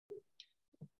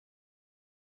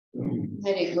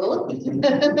Very good.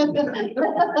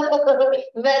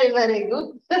 Very good.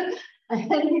 And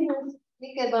we will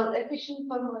speak about efficient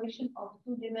formulation of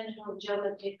two-dimensional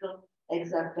geometrical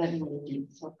exact Bernoulli.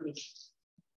 So please.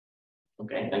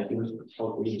 Okay, thank you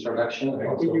for the introduction.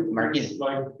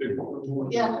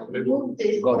 Yeah, move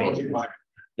this. Go ahead.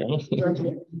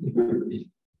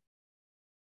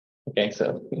 Okay,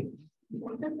 so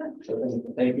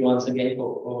thank you once again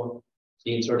for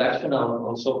the introduction and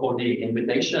also for the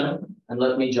invitation. And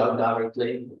let me jump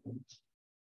directly.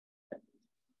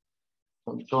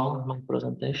 Control my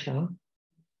presentation.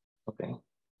 Okay.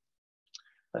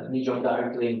 Let me jump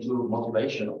directly into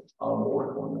motivation of our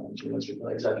work on geometrical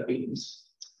exact beams.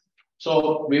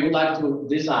 So we would like to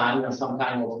design some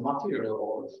kind of material,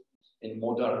 or in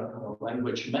modern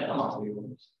language,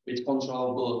 metamaterial with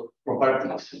controllable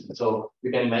properties. So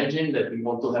you can imagine that we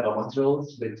want to have a material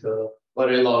with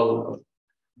very low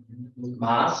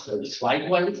mass, slight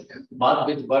weight, but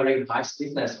with very high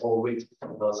stiffness, or with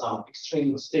some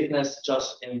extreme stiffness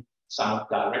just in some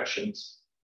directions.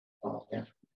 Yeah.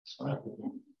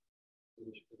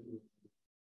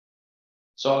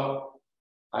 So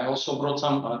I also brought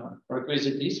some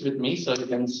requisites with me, so you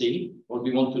can see what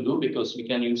we want to do, because we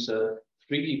can use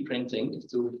 3D printing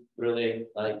to really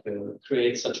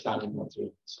create such kind of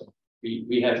material. So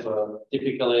we have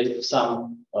typically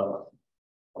some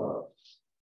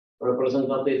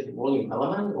representative volume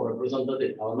element or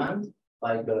representative element,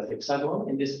 like the hexagon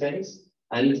in this case,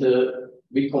 and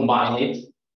we combine it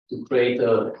to create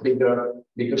a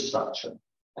bigger structure.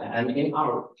 And in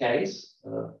our case,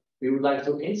 we would like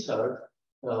to insert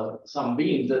some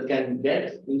beams that can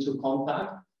get into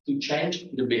contact to change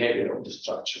the behavior of the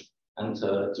structure. And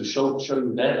to show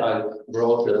you that, I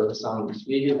brought some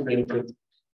 3D printed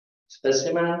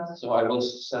specimens. So I will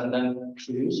send them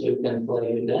to you so you can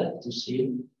play with that to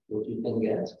see what you can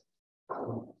get.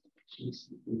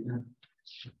 You can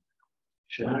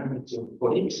share with your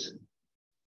colleagues.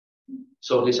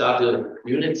 So these are the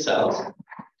unit cells.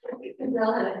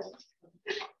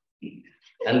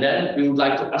 And then we would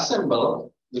like to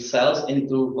assemble the cells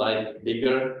into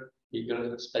bigger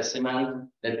specimen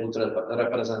that would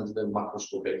represent the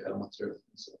macroscopic material.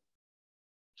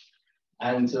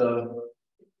 And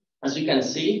as you can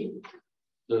see,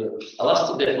 the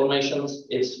elastic deformations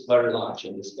is very large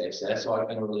in this case. Yeah? So I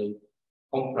can really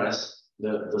compress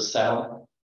the cell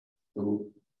to,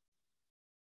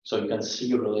 so you can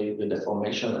see really the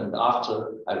deformation, and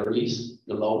after I release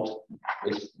the load,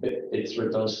 it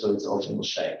returns to its original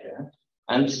shape. Yeah?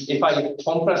 And if I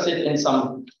compress it in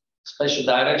some special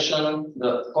direction,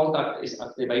 the contact is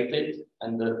activated,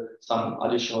 and some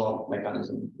additional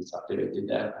mechanism is activated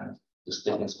there, and the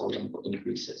stiffness, for example,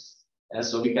 increases. And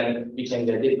so we can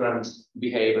get different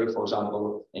behavior, for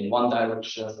example, in one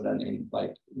direction, than in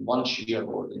one shear,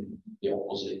 or in the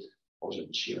opposite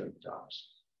shear terms.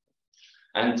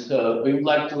 And we would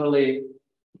like to really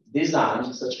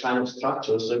design such kind of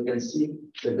structure, so you can see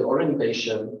that the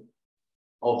orientation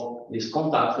of these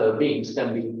contact beams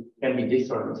can be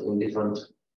different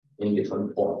in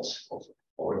different points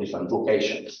or different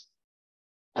locations.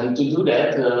 And to do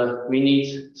that, we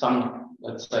need some,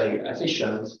 let's say,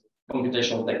 efficient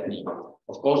computational technique.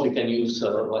 Of course, we can use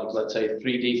let's say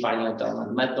 3D finite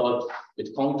element method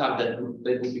with contact that would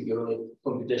be really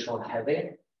computational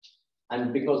heavy.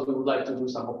 And because we would like to do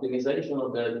some optimization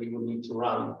of that, we would need to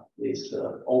run this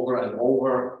over and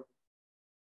over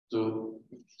to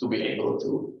be able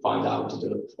to find out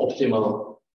the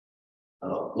optimal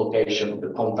location of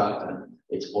the contact and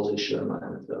its position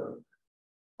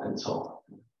and so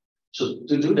on. So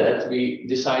to do that, we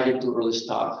decided to really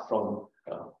start from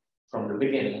the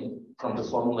beginning, from the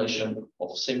formulation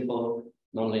of simple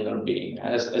nonlinear being.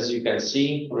 As you can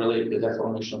see, really the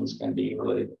deformations can be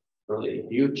really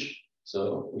huge.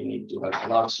 So we need to have a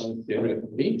large sum theory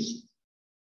of beams.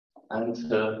 And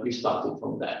we started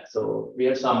from that. So we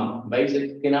have some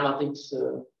basic kinematics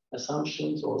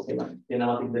assumptions, or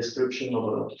kinematic description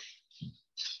of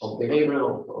behavior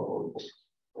or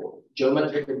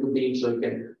geometry of the beam. So you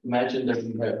can imagine that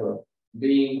we have a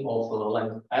beam of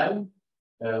length L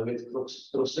with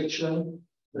cross-section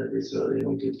that is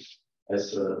denoted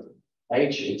as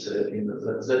H. It's in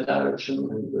the Z direction,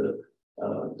 and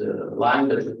the line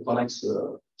that connects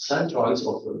the centroids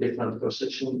of a different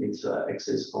cross-section, its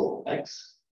axis called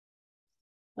X.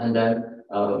 And then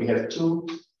we have two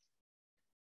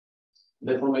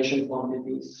deformation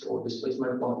quantities or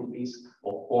displacement quantities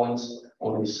of points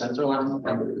on the center line,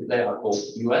 and they are called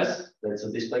US, that's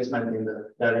a displacement in the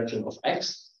direction of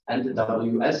X, and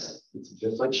WS, it's a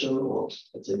deflection, or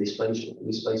it's a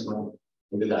displacement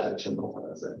in the direction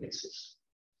of Z axis.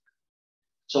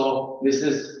 So this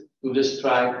is to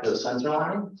describe the center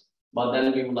line, but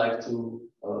then we would like to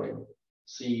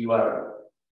see where,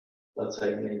 let's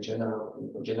say, in a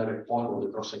generic point of the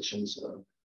cross sections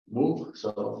move.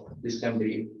 So this can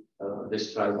be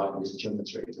described by these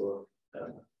geometrical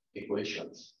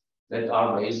equations that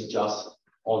are based just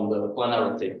on the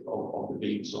planarity of the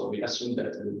beam. So we assume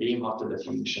that the beam after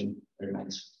deformation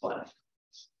remains planar.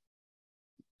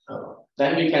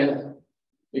 Then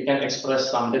we can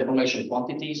express some deformation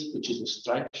quantities, which is a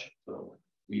stretch. So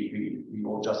we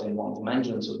work just in one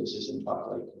dimension. So this is in fact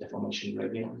like deformation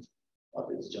gradient, but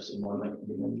it's just in one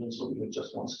dimension. So we have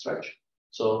just one stretch.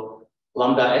 So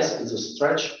lambda s is a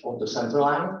stretch of the center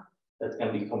line that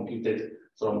can be computed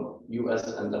from US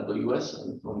and WS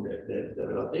and from the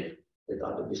relative that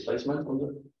are the displacement on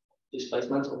the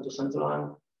displacement of the center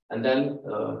line. And then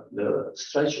the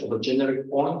stretch of a generic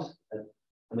point at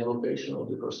an elevation of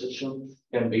the cross section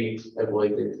can be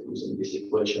evaluated using this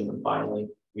equation. And finally,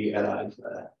 we arrive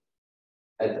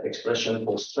at the expression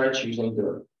for stretch using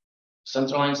the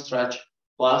center line stretch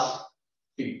plus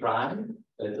phi prime.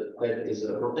 That is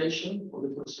a rotation of the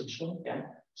cross section. Okay.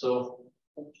 So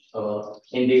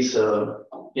in these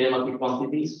kinematic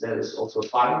quantities, there is also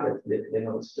phi that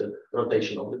denotes the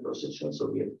rotation of the cross section. So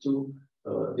we have two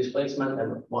displacement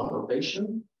and one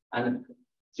rotation, and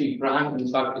phi prime,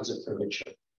 in fact, is a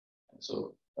curvature.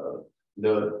 So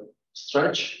the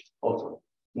stretch of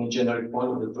the generic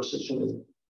point of the cross section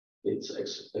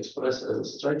is expressed as a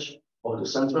stretch of the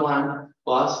center line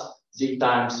plus z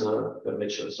times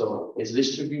curvature. So its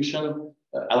distribution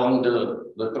along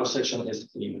the cross section is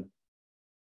linear.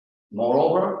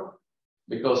 Moreover,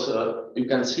 because you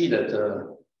can see that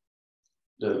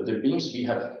the beams we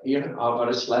have here are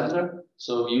very slender,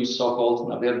 so we use so-called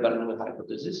Navier-Bernoulli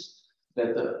hypothesis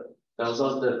that tells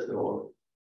us that, or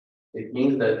it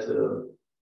means that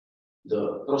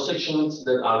the cross sections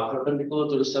that are perpendicular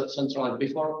to the center line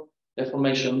before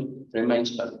deformation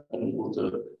remains perpendicular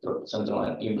to the center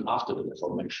line even after the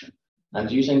deformation.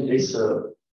 And using this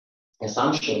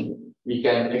assumption, we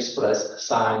can express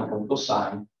sine and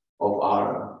cosine of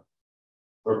our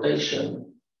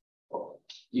rotation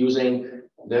using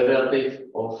the relative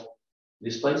of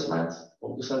displacement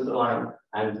of the center line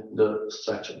and the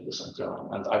stretch of the center line.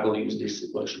 And I will use these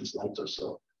equations later,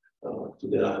 so to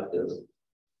derive the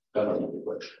governing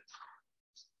equation.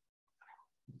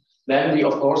 Then we,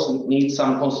 of course, need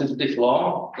some constitutive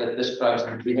law that describes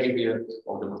the behavior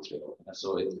of the material. And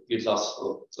so it gives us,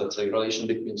 let's say, relation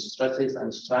between stresses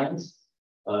and strains.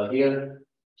 Here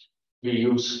we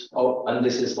use, and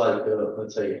this is like,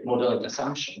 let's say, modeling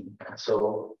assumption.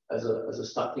 So as a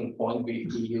starting point, we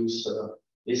use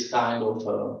this kind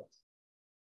of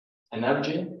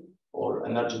energy or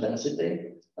energy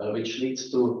density, which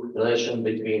leads to relation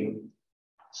between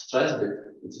stress,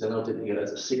 that it's denoted here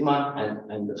as a sigma,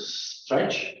 and the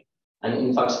stretch. And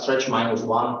in fact, stretch minus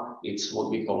 1, it's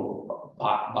what we call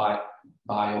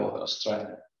bio strain.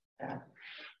 Yeah.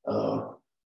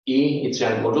 E, it's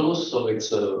Young modulus, so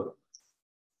it's a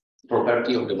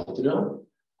property of the material.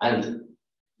 And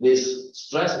this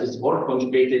stress is work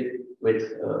conjugated with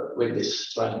this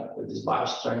strain, with this bio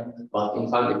strain. But in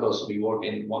fact, because we work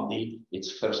in 1D,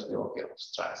 it's first local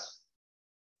stress,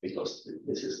 because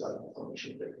this is like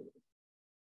information breaking.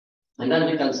 And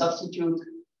then we can substitute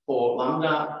for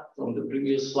lambda from the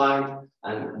previous slide,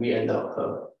 and we end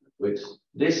up with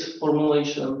this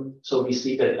formulation. So we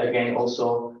see that again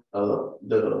also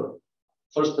the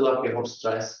first pillar of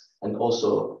stress and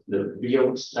also the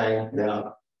bio strain, they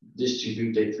are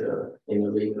distributed in a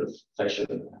linear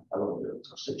fashion along the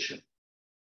cross section.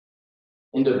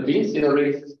 In the beam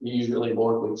theory, we usually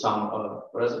work with some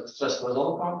stress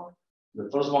result. The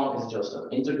first one is just an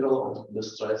integral of the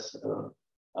stress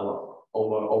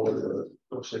over the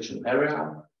cross section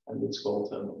area, and it's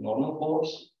called normal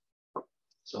force.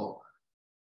 So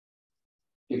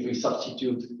if we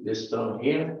substitute this term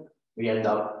here, we end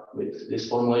up with this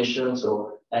formulation.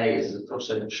 So A is the cross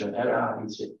section area,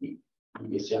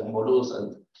 it's Young modulus,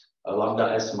 and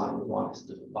lambda s minus 1 is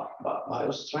the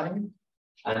bio strain.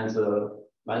 And the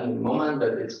binding moment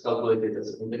that it's calculated as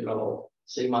an integral of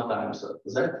sigma times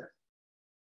z.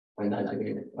 And then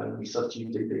again, when we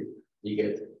substitute it, we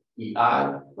get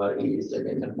EI, where E is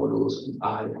again Young modulus, and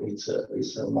I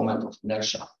is a moment of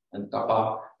inertia, and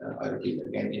kappa, I repeat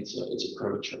again, it's a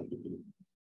curvature.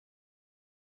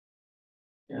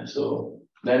 Yeah, so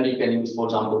then you can use, for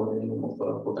example, minimum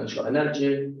of potential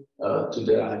energy to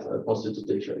derive a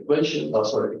constitutive equation,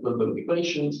 equilibrium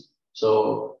equations.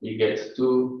 So you get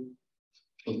two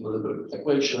equilibrium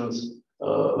equations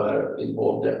where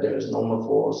involved that there is normal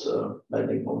force,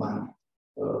 bending moment,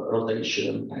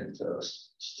 rotation, and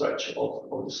stretch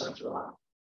of the center line.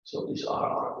 So these are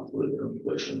our equilibrium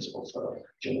equations of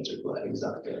geometrically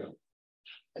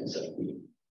exactly.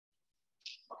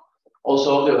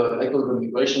 Also, the equilibrium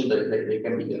equation they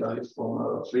can be derived from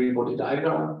a free body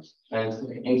diagram,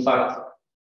 and in fact,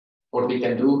 what we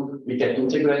can do, we can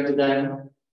integrate them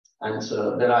and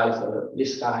derive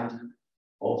this kind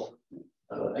of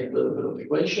equilibrium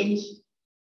equations,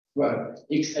 where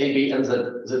xab and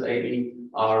zab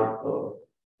are,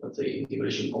 let's say,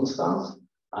 integration constants,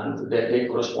 and they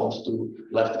correspond to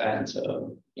left-hand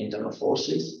internal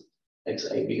forces,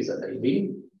 xab, zab,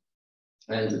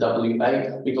 and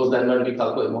wa, because then when we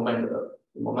calculate moment,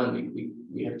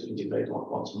 we have to integrate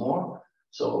once more.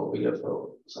 So we have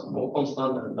some more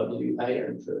constant, and wa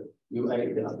and ua,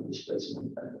 they are the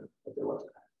displacement at the left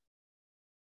hand.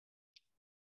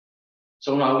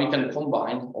 So now we can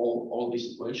combine all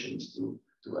these equations to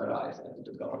arrive at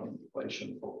the governing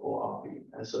equation for RP.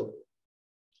 And so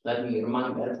let me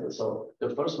remind that. So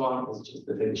the first one is just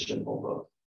the definition of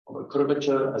a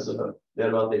curvature as a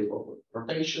derivative of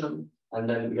rotation, and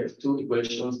then we have two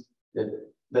equations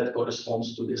that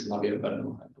corresponds to this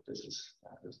Navier-Bernoulli hypothesis,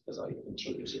 as I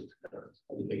introduced it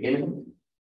at the beginning.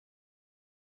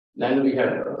 Then we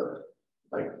have,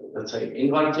 like, let's say,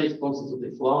 inverted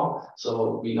constitutive law.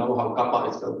 So we know how kappa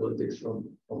is calculated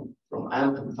from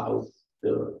M, and how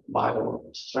the bio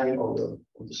strain of the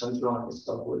centron is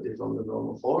calculated from the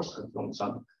normal force and from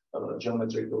some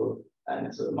geometrical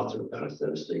and material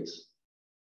characteristics.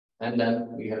 And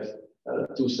then we have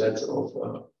two sets of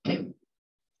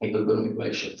equilibrium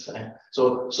equations.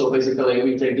 So basically,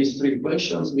 we take these three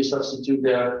equations, we substitute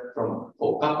there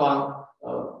for kappa,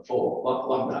 for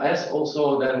lambda s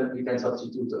also, then we can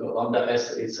substitute lambda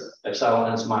s is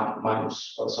epsilon s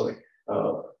minus,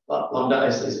 lambda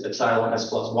s is epsilon s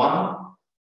plus 1.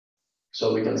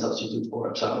 So we can substitute for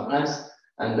epsilon s,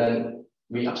 and then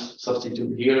we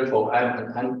substitute here for m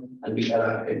and n, and we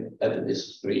arrive at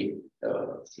this three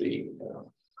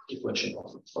equation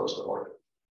of first order.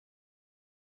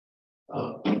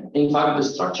 In fact, the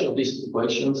structure of these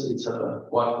equations is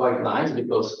quite nice,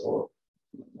 because, or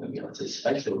maybe let's say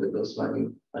special, because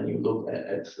when you look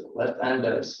at the left hand,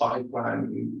 there is phi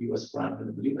prime, US prime,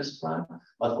 and US prime.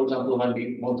 But for example, when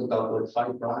we want to calculate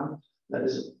phi prime, there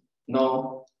is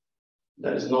no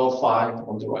phi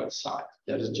on the right side.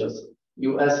 There is just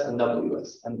US and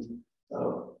WS, and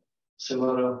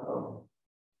similar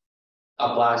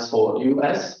applies for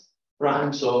US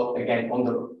prime. So again, on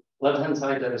the left-hand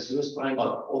side, there is US prime,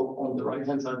 but on the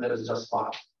right-hand side, there is just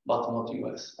phi, but not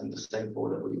US, and the same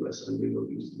for WS, and we will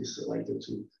use this later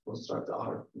to construct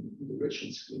our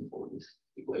integration scheme for these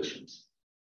equations.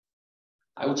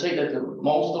 I would say that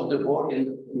most of the work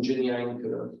in engineering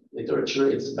literature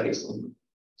is based on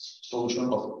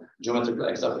solution of geometrical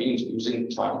exact beings using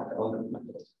finite element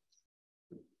method.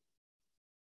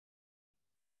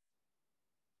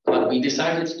 But we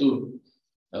decided to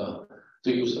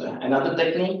use another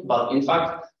technique, but in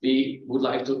fact, we would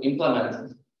like to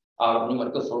implement our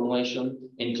numerical formulation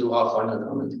into our finite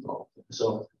element code.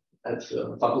 So at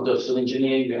Faculty of Civil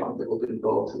Engineering, we are developing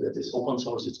code that is open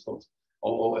source. It's called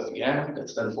OOFEM, that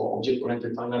stands for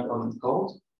Object-Oriented Finite Element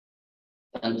Code.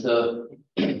 And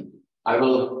I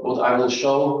will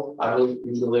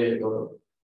usually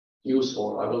use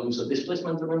a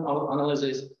displacement-driven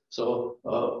analysis. So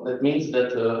that means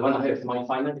that when I have my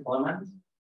finite element,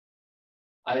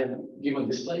 I have given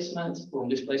displacement. From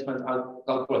displacement, I'll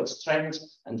calculate strength,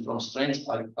 and from strength,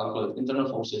 I calculate internal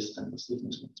forces and the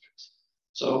stiffness matrix.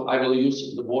 So I will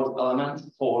use the word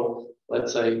element for,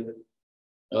 let's say,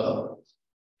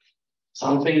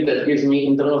 something that gives me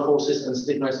internal forces and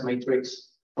stiffness matrix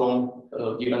from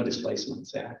given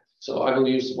displacements. Yeah. So I will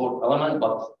use the word element,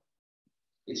 but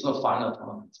it's not finite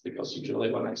elements, because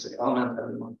usually when I say element,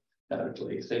 everyone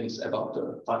directly thinks about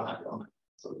the finite element.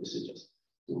 So this is just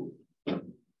to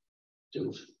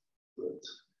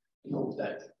note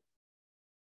that.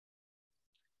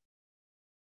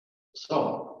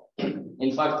 So,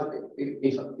 in fact,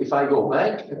 if I go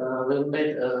back a little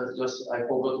bit, just I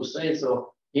forgot to say,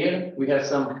 so here we have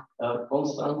some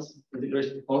constants,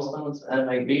 integration constants,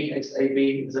 MAB,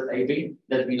 XAB, ZAB,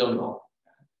 that we don't know.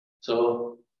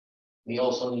 So we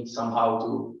also need somehow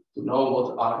to know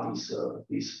what are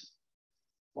these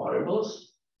variables.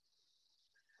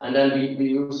 And then we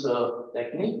use a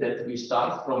technique that we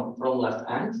start from left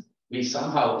hand. We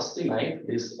somehow estimate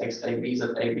this XAB,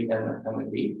 ZAB, and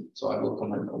MAB. So I will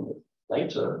comment on it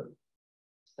later.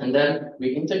 And then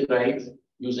we integrate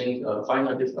using a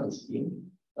finite difference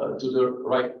scheme to the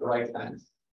right hand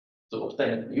to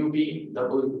obtain UB,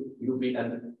 W, UB,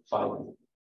 and phi.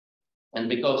 And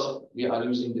because we are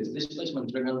using this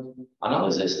displacement-driven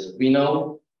analysis, we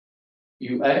know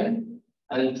UA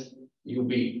and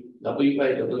UB, WA,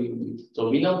 WB. So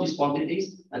we know these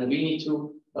quantities and we need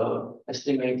to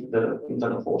estimate the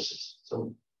internal forces.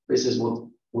 So this is what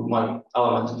would my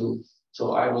elements do.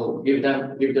 So I will give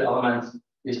the elements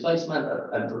displacement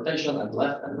and rotation and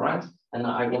left and right, and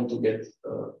I want to get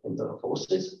internal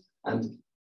forces, and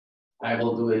I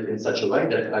will do it in such a way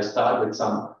that I start with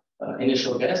some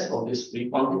initial guess of these three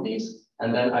quantities,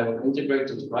 and then I will integrate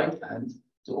to the right hand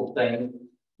to obtain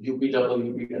UB,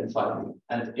 WB, and phi.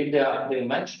 And if they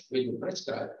match with the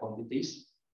prescribed quantities,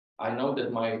 I know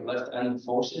that my left hand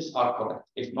forces are correct.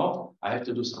 If not, I have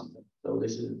to do something. So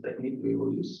this is the technique we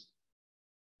will use.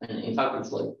 And in fact,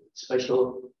 it's like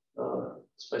special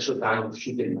kind of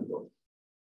shooting method.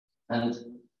 And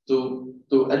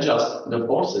to adjust the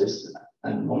forces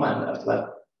and moment at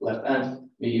left hand,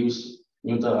 we use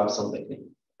Newton-Raphson technique.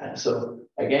 And so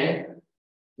again,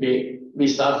 we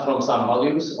start from some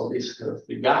values of these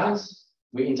three guys.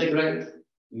 We integrate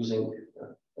using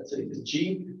let's say this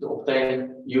G to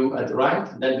obtain U at the right.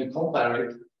 Then we compare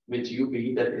it with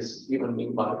UB that is given me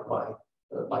by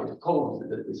the code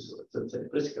that is, let's say,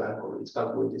 prescribed or it's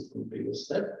calculated in the previous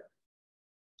step.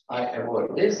 I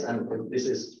avoid this, and if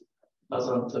this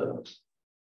doesn't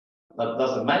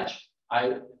match,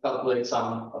 I calculate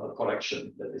some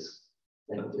correction that is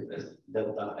denoted as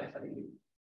delta FID.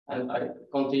 And I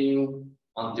continue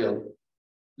until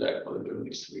the equilibrium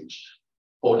is reached.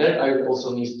 For that, I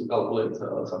also need to calculate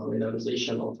some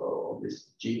linearization of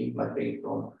this G mapping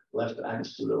from left hand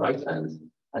to the right hand,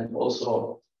 and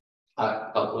also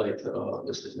I calculate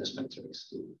the stiffness matrix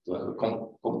to have a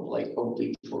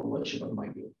complete formulation of my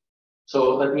view.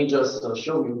 So let me just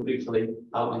show you briefly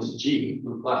how this G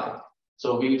look like.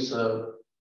 So we use a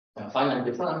finite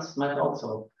difference method.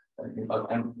 So in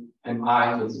fact,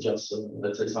 MI is just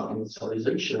let's say some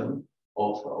initialization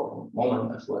of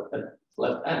moment at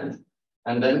left end,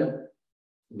 and then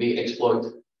we exploit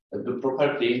the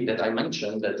property that I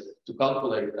mentioned, that to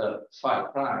calculate phi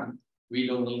prime, we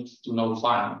don't need to know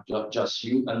phi, just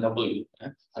U and W.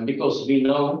 And because we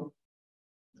know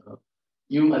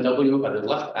U and W at the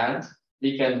left end,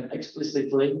 we can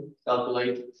explicitly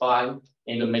calculate phi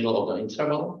in the middle of the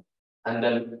interval. And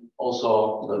then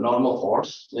also the normal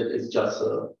force that is just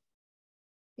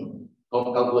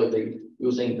calculated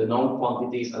using the known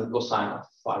quantities and cosine of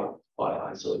phi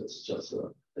I. So it's just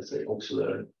let's say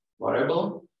auxiliary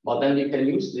variable. But then you can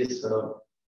use this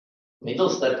middle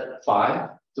step phi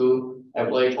to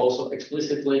evaluate also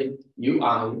explicitly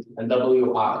UI and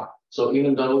WI. So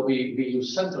even though we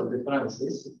use central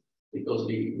differences, because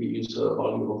we use a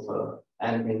value of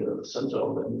n in the center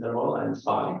of the interval and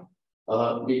phi,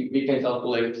 we can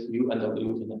calculate U and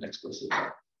W in an explicit way.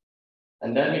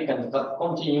 And then we can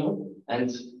continue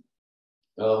and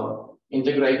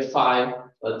integrate phi,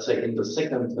 let's say in the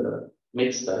second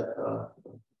mid step,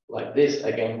 like this,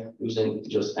 again, using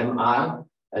just MI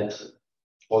at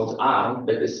point I,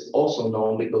 that is also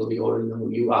known because we already know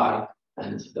UI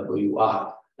and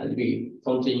WI. And we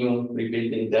continue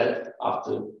repeating that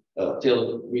after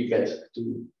till we get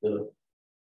to the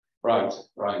right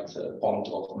point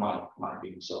of my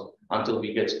beam. So until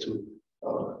we get to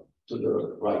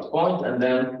the right point, and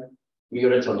then we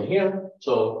return here.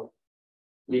 So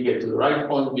we get to the right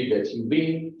point, we get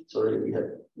UB. Sorry,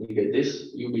 we get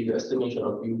this UB, the estimation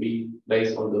of UB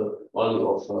based on the value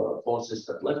of forces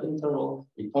at left interval.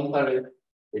 We compare it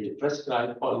with the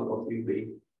prescribed value of UB,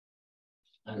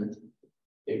 and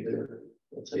if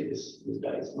let's say this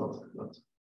guy is not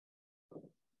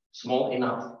small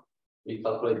enough, we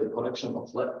calculate the correction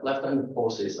of left-hand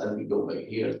forces, and we go back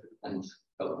here and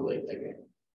calculate again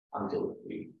until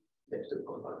we get to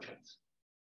convergence.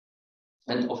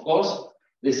 And of course,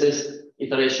 this is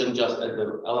iteration just at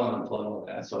the element level.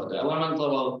 So at the element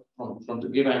level, from the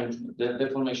given the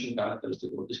deformation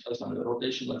characteristic of displacement and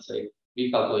rotation, let's say,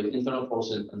 we calculate internal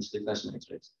forces and stiffness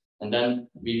matrix. And then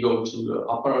we go to the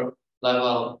upper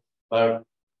level where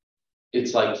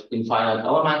it's like in finite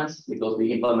elements, because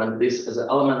we implement this as an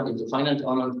element into finite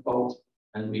element code,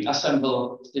 and we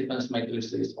assemble stiffness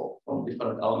matrices from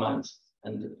different elements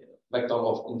and vector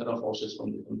of internal forces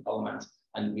from different elements,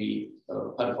 and we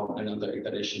perform another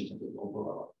iteration to the global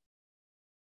level.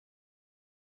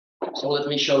 So let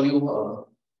me show you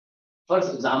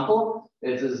first example.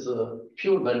 It is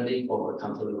pure bending of a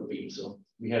cantilever beam. So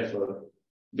we have a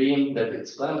beam that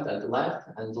is clamped at the left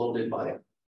and loaded by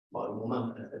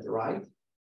moment at the right.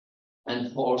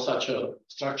 And for such a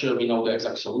structure, we know the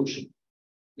exact solution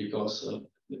because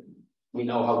we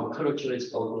know how the curvature is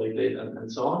calculated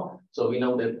and so on. So we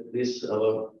know that this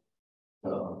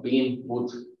beam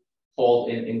would fall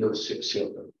in the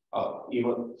circle.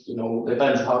 even,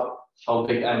 depends how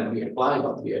big M we apply,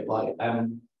 but we apply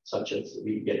M such as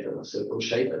we get a circle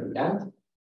shape at the end,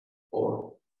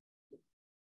 or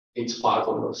it's part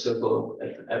of a circle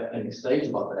at any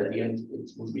stage, but at the end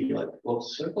it would be like a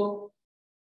closed circle.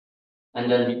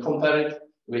 And then we compare it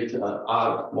with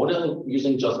our model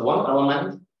using just one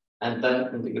element and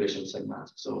 10 integration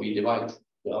segments. So we divide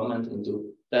the element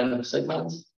into 10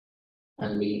 segments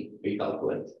and we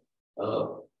calculate.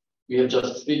 We have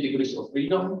just 3 degrees of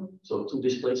freedom, so 2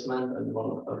 displacement and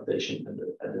 1 rotation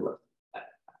at the left.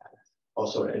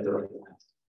 At the right hand.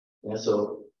 Yeah,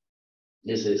 so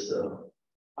this is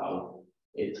how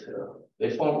it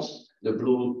reforms. The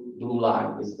blue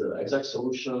line is the exact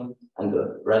solution, and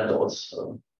the red dots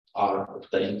are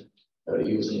obtained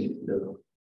using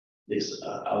this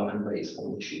element-based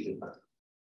only sheeting method.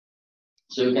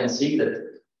 So you can see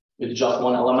that with just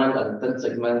one element and 10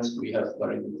 segments, we have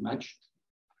very good match.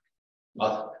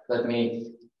 But let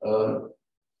me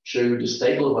show you this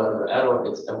table where the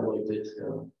error is evaluated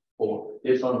for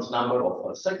different number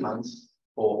of segments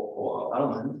for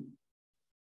element.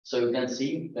 So you can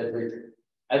see that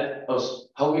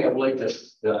how we evaluated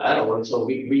the error. So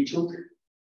we took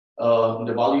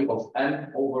the value of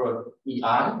m over ei,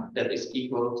 that is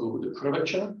equal to the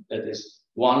curvature, that is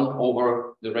 1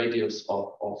 over the radius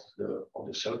of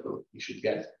the circle you should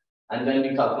get, and then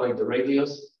we calculate the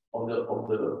radius of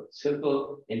the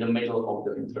circle in the middle of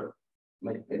the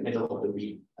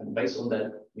beam, and based on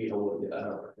that we avoid the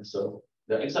error. And so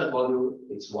the exact value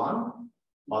is 1,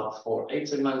 but for 8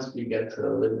 segments we get a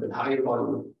little bit higher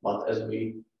value. But as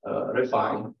we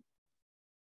refine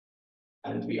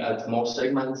and we add more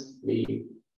segments, we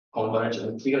converge,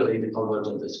 and clearly the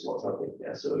convergence is quadratic.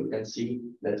 Yeah, so you can see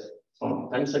that from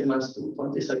 10 segments to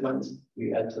 20 segments,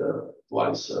 we add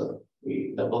twice,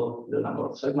 we double the number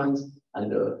of segments,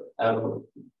 and the error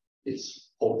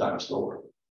is 4 times lower.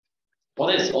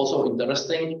 What is also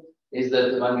interesting is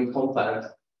that when we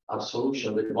compare our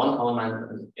solution with one element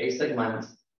and a segment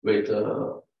with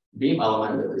a beam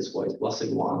element that is quite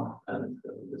classic one and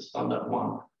the standard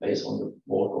one based on the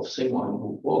work of Simon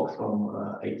who worked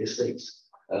from 86,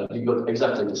 we got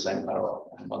exactly the same error.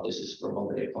 But this is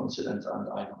probably a coincidence, and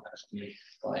I don't have to make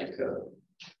like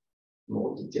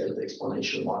more detailed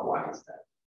explanation why is that.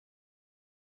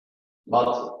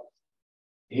 But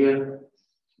here,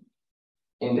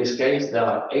 in this case, there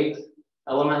are 8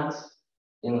 elements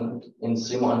in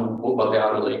Simon book, but they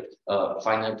are really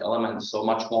finite elements, so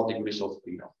much more degrees of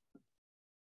freedom.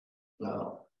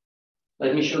 Now,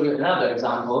 let me show you another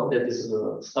example that is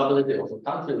the stability of a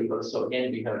cantilever. So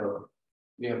again, we have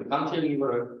a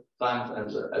cantilever clamped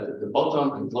at the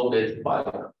bottom and loaded by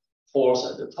a force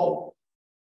at the top.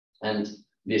 And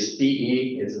this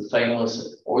PE is a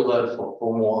famous Euler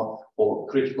formula for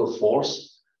critical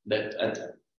force that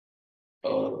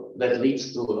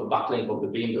leads to a buckling of the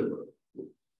beam, the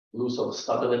loss of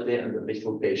stability and the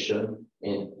bifurcation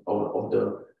of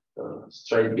the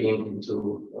straight beam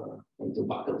into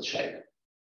buckled shape.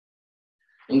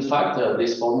 In fact,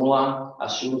 this formula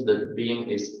assumes that the beam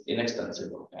is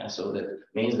inextensible, so that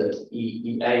means that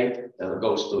EA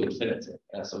goes to infinity.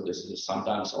 So this is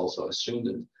sometimes also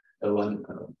assumed that when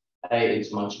A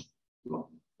is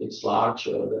it's large,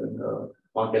 then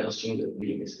one can assume that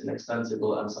beam is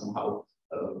inextensible and somehow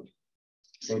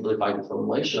simplify the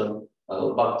formulation.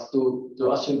 But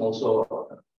to assume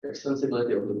also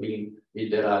extensibility of the beam, we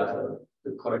derive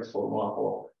the correct formula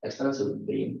for extensible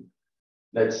beam.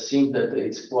 That seems that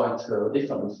it's quite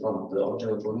different from the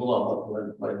original formula,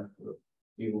 but when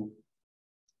you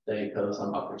take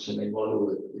some approximate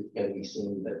value, it can be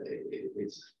seen that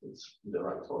it's the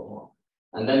right formula.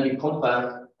 And then we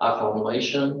compare our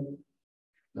formulation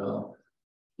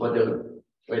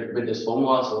with this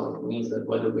formula, so it means that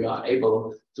whether we are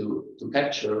able to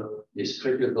capture this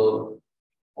critical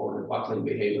or the buckling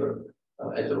behavior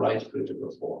at the right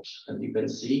critical force. And you can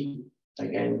see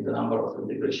again the number of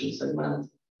integration segments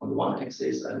on the one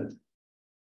axis and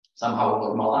somehow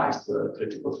normalized the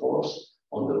critical force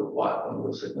on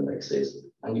the second axis.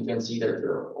 And you can see that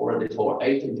already for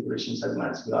 8 integration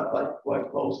segments we are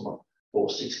quite close, but for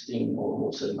 16 or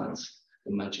more segments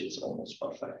the match is almost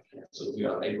perfect. Yeah. So we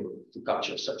are able to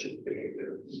capture such a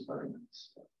behavior in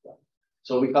experiments. Yeah.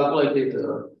 So we calculated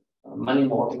many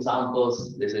more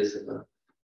examples. This is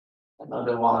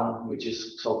another one, which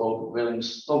is so-called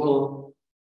Williams toggle.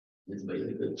 It's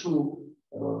basically 2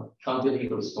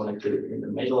 cantilevers connected in the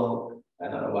middle,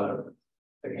 where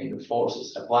again the force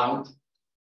is applied.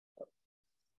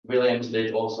 Williams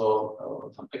did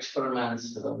also some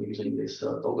experiments using this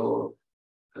toggle,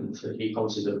 and he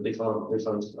considered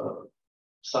different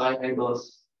side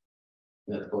angles.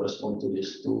 that correspond to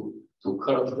these two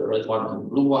curves, the red one and the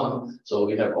blue one. So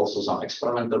we have also some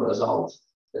experimental results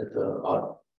that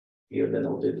are here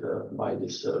denoted by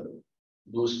these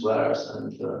blue squares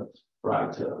and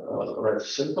bright red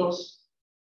circles.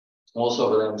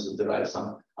 Also, we derive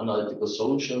some analytical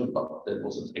solution, but that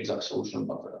wasn't exact solution,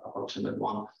 but approximate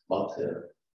one. But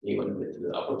even with the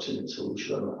approximate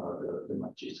solution, the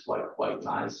match is quite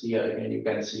nice. Here again, you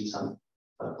can see some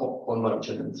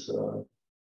convergence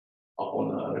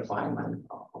upon refinement,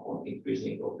 upon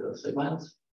increasing of the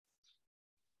segments.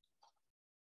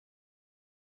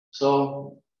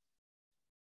 So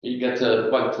you get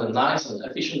quite a nice and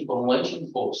efficient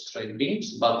formulation for straight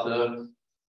beams, but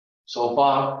so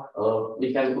far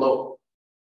we can load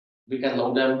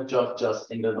them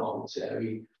just in the nodes. Yeah,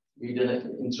 we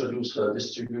didn't introduce a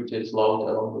distributed load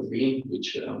along the beam,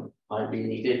 which might be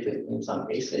needed in some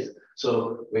cases.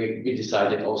 So we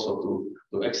decided also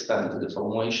to extend the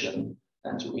formulation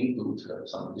and to include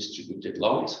some distributed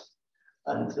loads.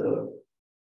 And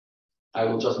I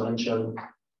will just mention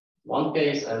one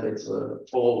case, and it's a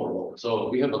forward load. So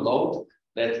we have a load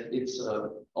that it's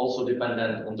also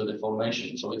dependent on the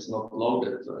deformation. So it's not load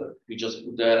that we just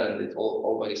put there and it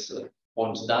always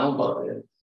points down, but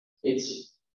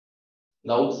it's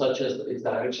load such as its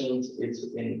directions. It's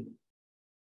in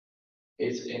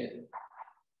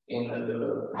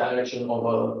the direction of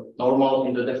a normal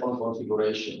in the deformed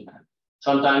configuration.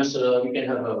 Sometimes we can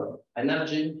have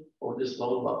energy for this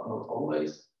load, but not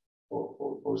always.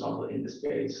 For example, in this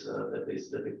case, that is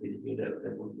depicted here,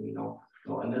 there would be no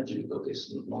energy because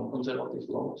it's non-conservative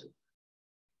load.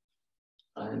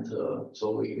 And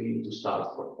so we need to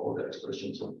start for the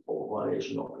expressions for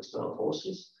variation of external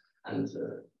forces. And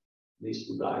these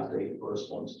two guys, they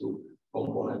correspond to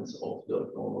components of the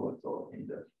normal vector in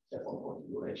the deformed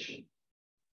configuration.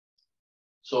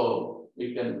 So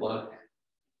we can plug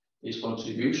these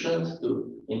contributions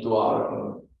into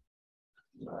our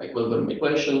equilibrium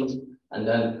equations, and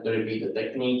then repeat the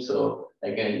technique. So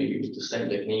again, you use the same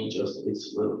technique, just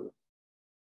it's little,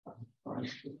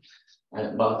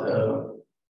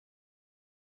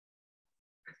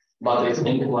 but it's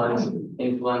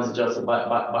influenced just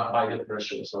by the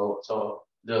pressure. So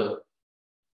the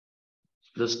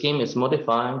scheme is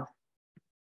modified.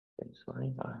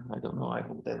 Sorry, I don't know. I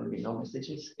hope there will be no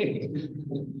messages.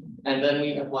 And then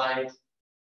we applied.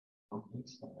 Okay,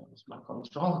 so that was my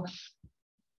control.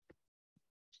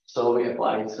 So we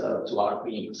applied to our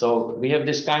beam. So we have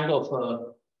this kind of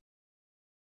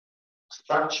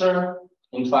structure.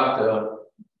 In fact,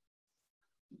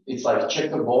 it's like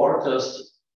checkerboard,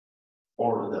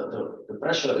 or the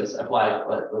pressure is applied,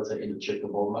 let's say, in the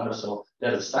checkerboard manner. So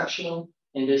there's a suction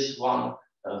in this one,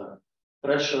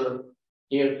 pressure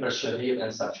here,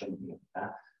 and suction here.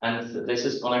 And this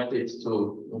is connected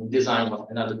to design of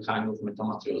another kind of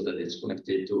metamaterials that is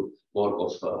connected to work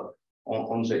of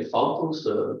Ondřej Faltus,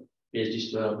 PhD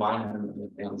student of mine,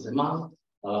 and Zeman.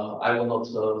 I will not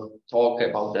talk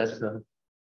about that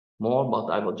more,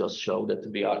 but I will just show that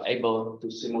we are able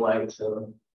to simulate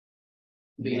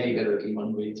behavior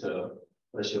even with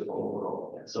pressure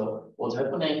overall. So what's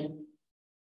happening?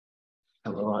 I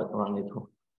will run it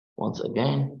once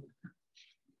again.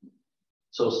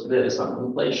 So there is some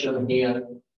inflation here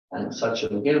and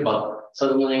suction here, but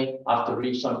suddenly after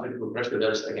reach some critical pressure,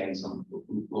 there is again some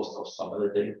loss of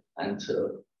stability, and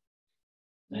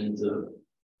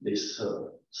this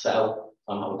cell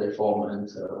somehow deform and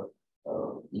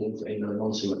move in a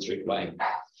non-symmetric way.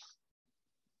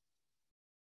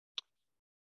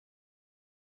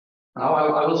 Now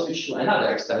I will switch to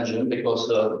another extension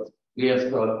because we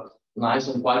have nice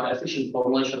and quite efficient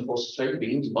formulation for straight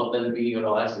beams, but then we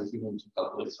realize that we want to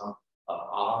calculate some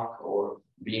arc or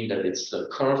beam that it's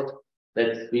curved,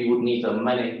 that we would need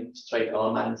many straight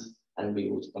elements, and we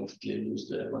would completely lose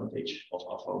the advantage of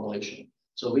our formulation.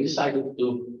 So we decided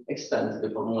to extend the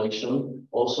formulation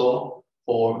also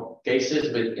for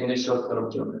cases with initial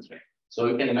curve geometry. So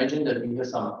you can imagine that we have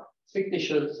some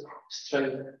fictitious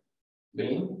straight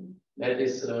beam that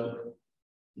is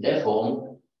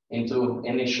deformed into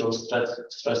initial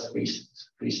stress-free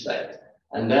state,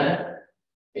 and then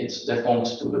it's deformed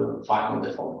to the final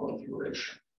deformed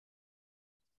configuration.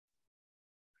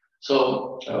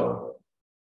 So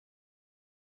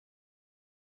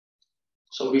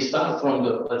we start from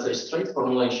the, let's say, straight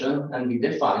formulation, and we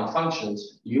define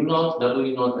functions U0,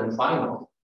 W0, and phi naught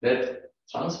that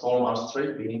transform our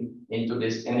straight beam into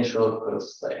this initial curve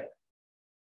state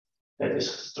that is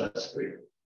stress-free.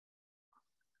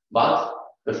 But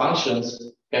the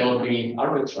functions cannot be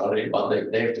arbitrary, but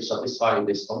they have to satisfy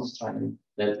this constraint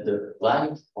that the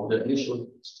length of the initial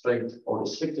straight or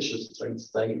the fictitious straight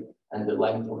state and the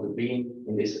length of the beam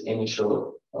in this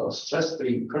initial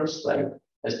stress-free curve state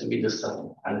has to be the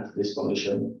same, and this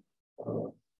condition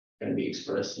can be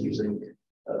expressed using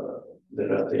the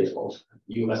relative of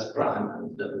US prime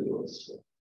and WS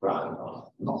prime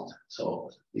naught. So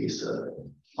these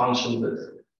functions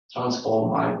that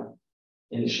transform my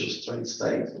initial straight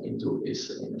state into this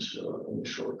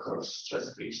initial curve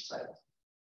stress-free state.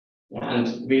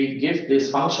 And we give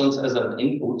these functions as an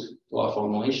input to our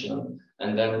formulation,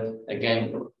 and then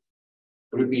again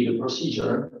repeat the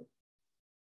procedure.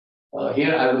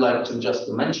 Here I would like to just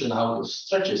mention how the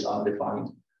stretches are defined,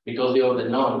 because we already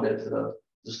know that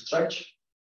the stretch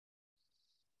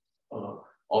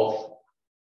of,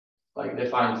 like,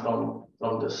 defined from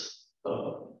this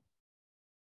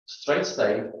straight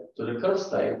state to the curved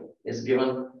state is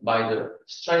given by the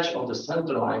stretch of the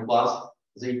center line plus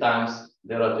z times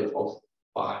derivative of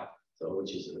phi, so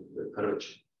which is the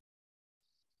curvature.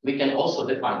 We can also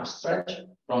define stretch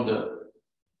from the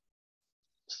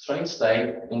straight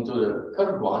state into the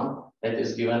curved one that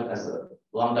is given as a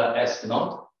lambda s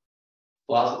naught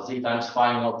plus z times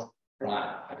phi naught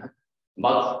prime.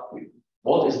 But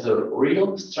what is the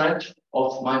real stretch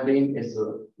of my beam is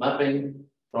the mapping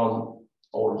from,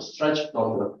 or the stretch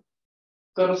from the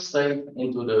curved state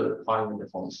into the finely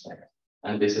deformed state.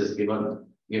 And this is given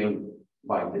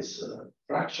by this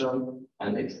fraction,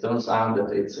 and it turns out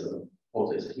that it's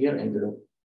what is here in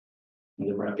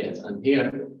the brackets and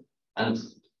here, and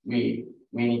we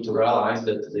need to realize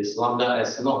that this lambda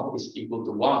s naught is equal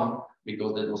to 1,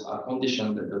 because that was our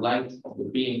condition that the length of the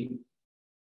beam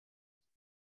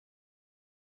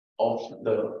of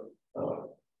the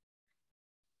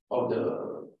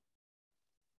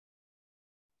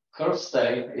curved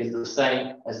state is the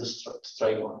same as the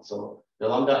straight one. So the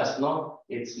lambda s naught,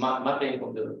 it's mapping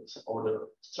of the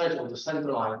stretch of the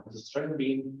center line of the straight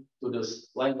beam to the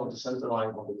length of the center line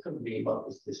of the curved beam, but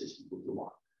this is equal to 1.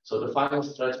 So the final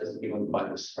stretch is given by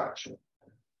this fraction,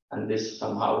 and this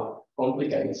somehow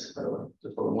complicates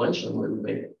the formulation a little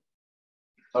bit.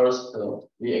 First,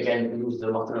 we again use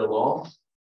the material law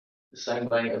the same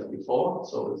way as before.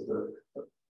 So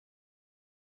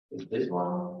it's this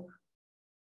one.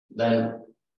 Then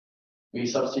we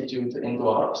substitute into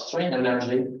our strain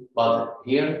energy, but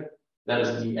here there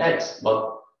is the x,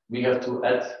 but we have to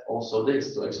add also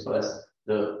this to express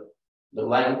the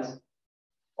length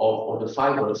of the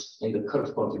fibers in the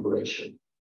curved configuration.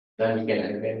 Then we can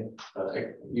again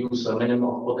use a minimum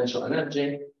of potential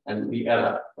energy, and we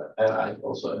arrive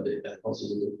also at the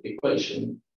considered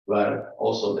equation, where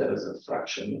also there is a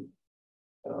fraction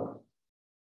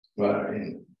where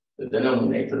in the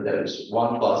denominator there is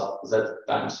 1 plus z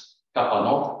times kappa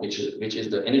naught, which is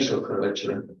the initial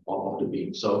curvature of the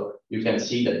beam. So you can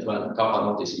see that when kappa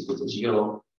naught is equal to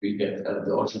 0, we get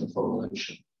the original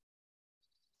formulation.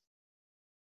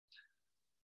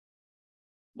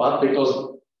 But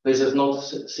because this is not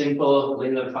simple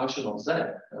linear function of z,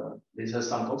 this has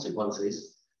some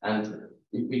consequences, and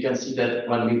we can see that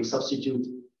when we substitute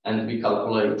and we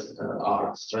calculate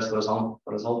our stress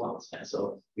resultants. And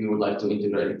so we would like to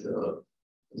integrate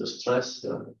the stress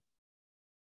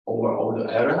over all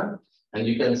the area. And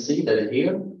you can see that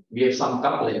here we have some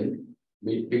coupling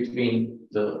between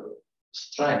the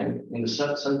strain in the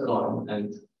center line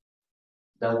and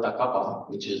delta kappa,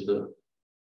 which is the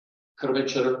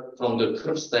curvature from the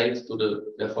curved state to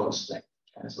the deformed state.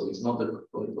 And so it's not the,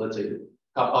 let's say,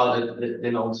 kappa that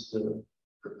denotes the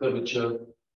curvature.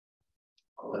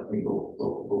 Let me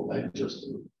go back just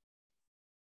to.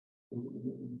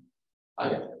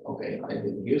 Okay, I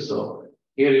did here. So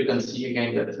here you can see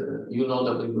again that U naught,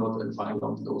 W naught, and phi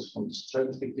naught goes from the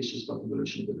straight fictitious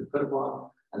configuration to the curved one,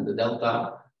 and the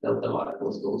delta y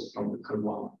goes from the curved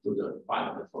one to the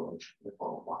final deformation, the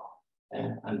deformed one.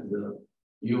 And the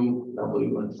U,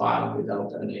 W, and phi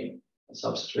without any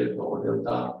substrate or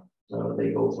delta,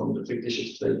 they go from the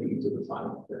fictitious straight beam to the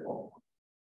final deformed one.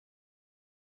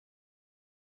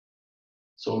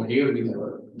 So here we have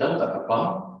a delta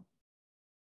kappa,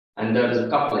 and there is a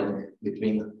coupling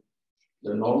between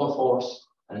the normal force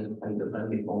and the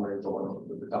bending moment, or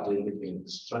the coupling between the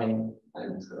strain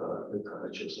and the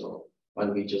curvature. So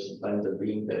when we just bend the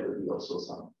beam, there will be also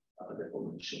some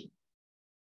deformation.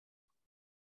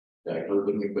 The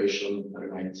equilibrium equation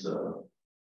remains the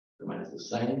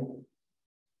same.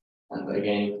 And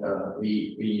again,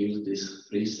 we use these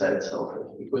 3 sets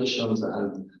of equations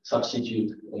and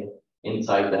substitute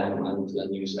inside them, and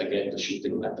then use again the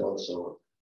shooting method. So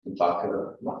in fact,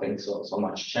 nothing so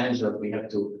much changed, that we have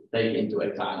to take into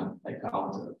account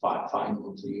phi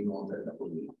naught, U naught, and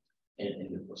W in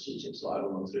the procedure. So I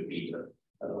will not repeat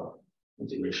the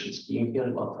integration scheme here,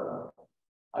 but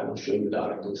I will show you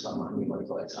directly some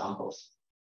numerical examples.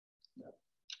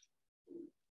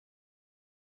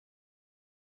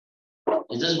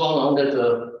 It is well known that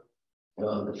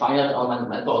the finite element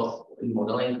method in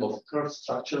modeling of curved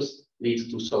structures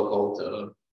leads to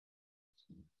so-called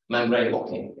membrane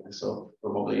locking. So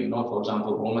probably you know, for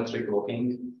example, geometric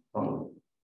locking for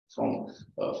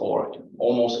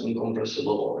almost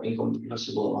incompressible or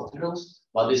incompressible materials.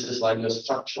 But this is like a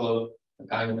structural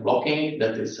kind of locking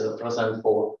that is present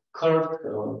for curved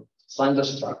slender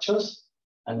structures.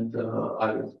 And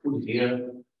I will put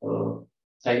here a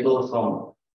table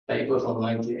from paper from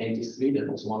 1983.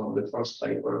 That was one of the first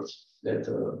papers that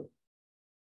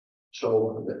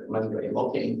show the membrane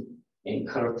locking in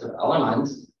curved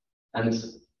elements. And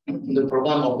the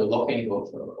problem of the locking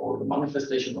or the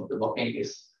manifestation of the locking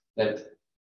is that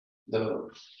the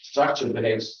structure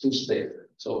behaves too stiff.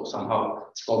 So somehow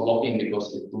it's called locking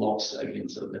because it locks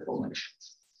against the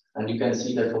deformations. And you can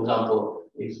see that, for example,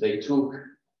 if they took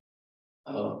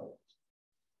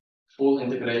full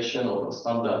integration of a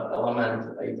standard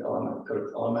element, 8-element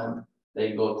curved element,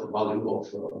 they got a value of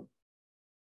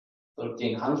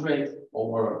 1300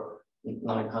 over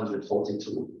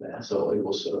 942 there. So it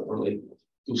was really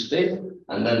too stiff.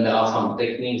 And then there are some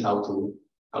techniques how to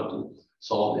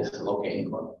solve this locking.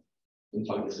 But in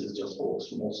fact, this is just for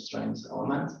small strength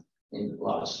elements. In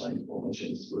large strength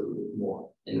formations, will be more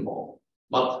involved.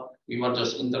 But we were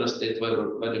just interested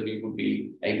whether we would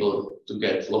be able to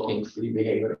get locking free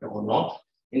behavior or not.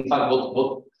 In fact,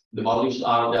 what the values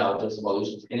are, there are just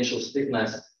values of initial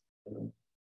stiffness.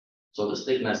 So the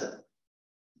stiffness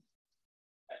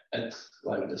at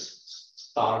like the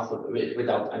start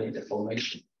without any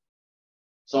deformation.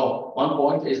 So one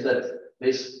point is that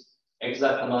this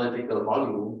exact analytical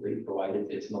value we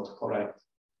provided is not correct.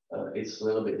 It's a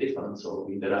little bit different. So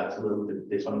we derived a little bit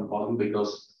different value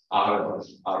because our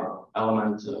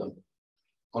element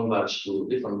converge to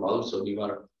different values. So we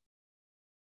were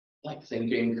like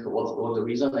thinking what the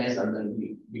reason is, and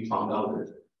then we found out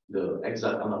that the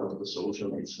exact analytical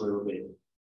solution is a little bit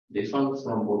different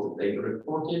from what they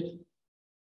reported.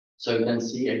 So you can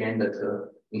see again that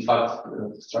in fact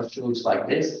the structure looks like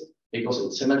this because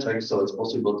it's symmetric. So it's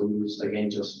possible to use again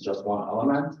just one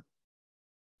element.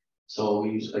 So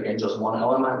we use again just one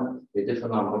element with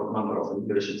different number of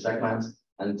integration segments,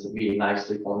 and we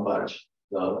nicely converge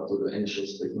to the initial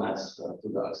stiffness to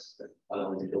the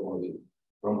analytical value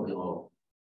from below.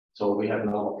 So we have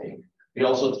no locking. We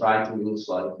also try to use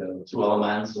like 2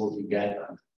 elements, what we get,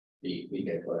 and we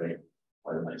get very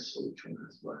nice solution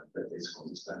as well that is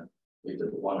consistent with the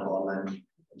one element.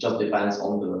 It just depends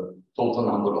on the total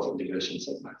number of integration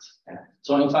segments. Yeah.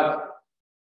 So in fact,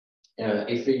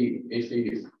 if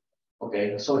we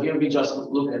okay, so here we just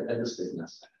look at the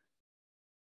stiffness.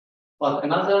 But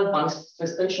another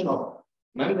manifestation of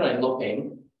membrane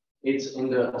locking, it's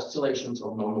in the oscillations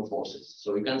of normal forces.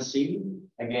 So you can see,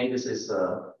 again, this is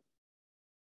a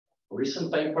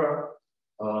recent paper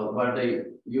where they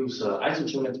use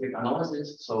isogeometric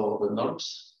analysis. So the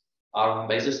NURBS are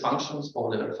basis functions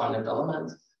for the finite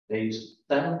elements. They use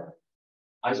 10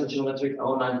 isogeometric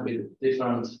elements with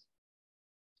different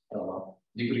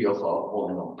degree of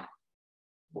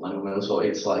polynomial. So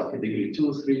it's like degree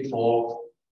 2, 3, 4,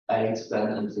 8, 10,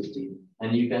 and 15.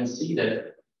 And you can see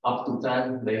that up to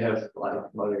 10, they have like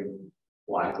very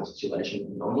wide oscillation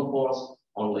in normal force.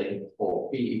 Only for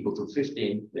p equal to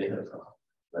 15, they have,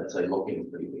 let's say, locking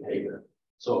free behavior.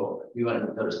 So we were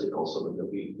interested also that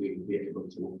we be able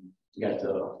to get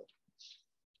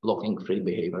locking free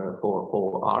behavior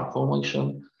for our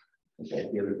formation. Okay,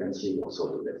 here you can see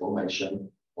also the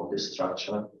deformation of this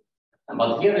structure.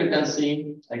 But here you can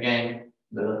see again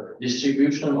the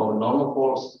distribution of normal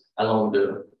force along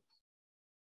the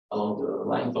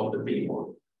length of the beam,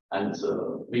 and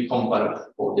we compared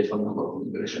for different number of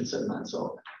integration segments.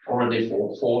 So already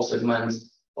for 4 segments,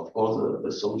 of course,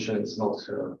 the solution is not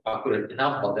accurate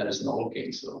enough, but there is no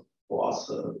locking. So for us,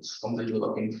 it's completely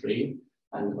locking free.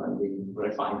 And when we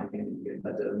refine again, we get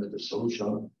better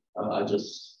solution. I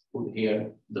just put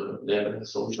here the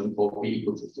solution for p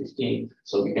equal to 15,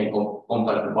 so we can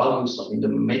compare the values. So in the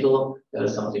middle, there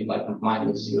is something like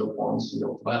minus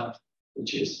 0.012,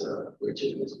 which is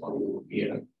this value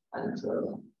here, and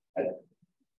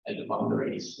at the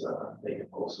boundaries, they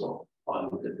have also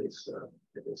value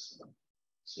that is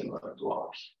similar to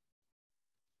ours.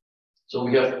 So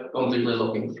we have completely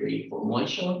locking free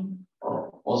formulation.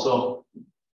 Also,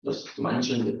 just to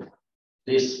mention that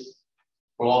this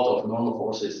plot of normal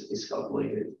forces is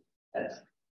calculated at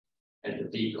the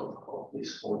peak of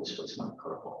this whole displacement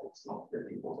curve. It's not that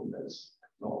important. There is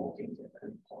no locking at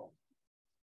any point.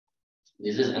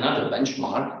 This is another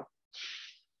benchmark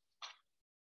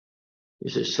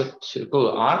is a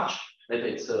circular arch that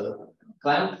it's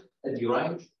clamped at the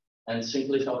right and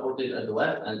simply supported at the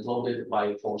left and loaded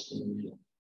by force in the middle.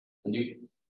 And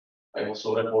I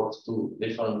also report two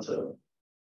different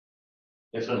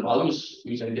values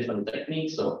using different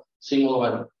techniques. So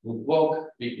similar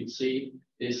woodwork, we could see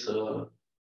this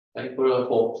paper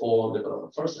for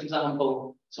the first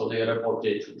example. So they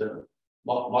reported the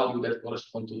value that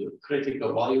corresponds to the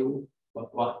critical value,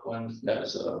 but when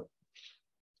there's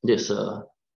this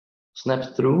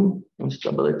snap through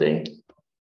instability,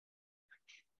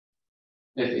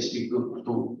 that is equal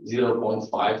to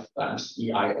 0.5 times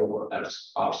EI over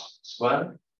R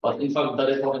squared. But in fact,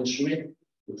 Dareko and Schmidt,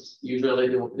 it's usually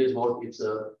this work is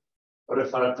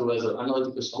referred to as an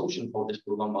analytical solution for this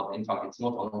problem, but in fact, it's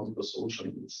not an analytical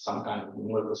solution. It's some kind of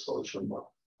numerical solution, but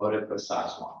very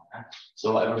precise one.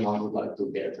 So everyone would like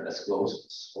to get as close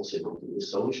as possible to the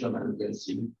solution, and you can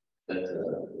see that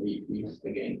we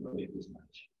again make this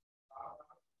match.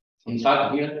 In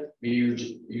fact, here we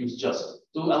use just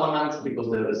two elements because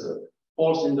there is a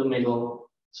force in the middle.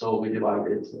 So we divide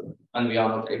it, and we are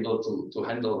not able to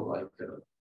handle like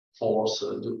force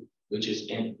which is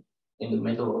in the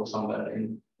middle or somewhere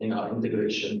in our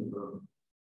integration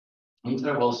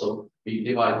interval. So we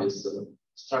divide this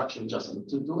structure just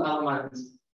into two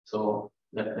elements. So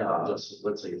that there are just,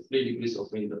 let's say, 3 degrees of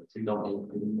freedom in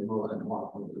the middle and 1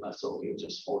 on the left. So we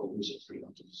just 4 degrees of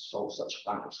freedom to solve such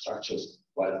kind of structures.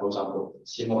 While, for example,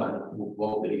 Simo and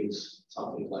Woodwork, they use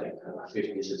something like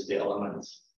 50, 60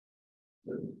 elements.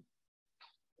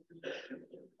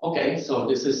 Okay, so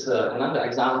this is another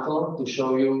example to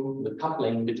show you the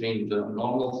coupling between the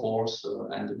normal force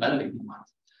and the bending moment.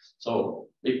 So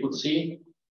we could see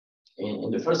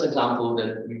in the first example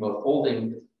that we were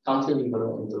folding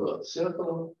cantilever into a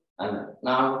circle, and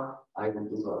now I will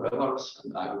do the reverse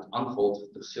and I will unfold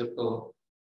the circle.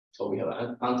 So we have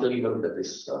a cantilever that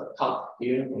is cut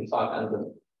here, in fact, and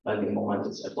the bending moment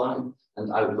is applied,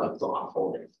 and I would like to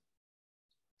unfold it.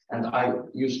 And I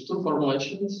use two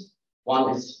formulations.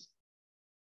 One is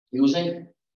using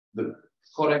the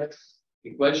correct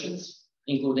equations,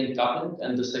 including coupling,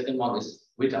 and the second one is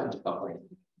without coupling.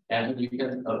 And you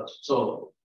can,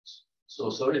 so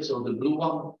the blue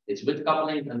one is with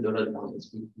coupling and the red one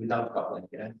is without coupling.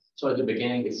 Yeah? So at the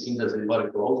beginning it seems as if very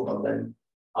close, but then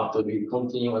after we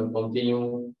continue and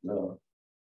continue,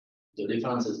 the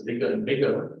difference is bigger and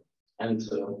bigger. And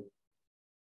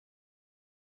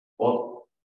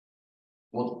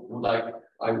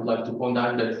I would like to point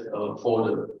out that for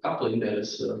the coupling there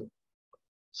is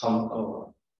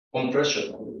some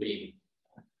compression on the beam.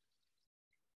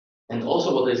 And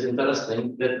also what is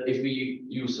interesting that if we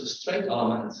use straight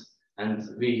elements and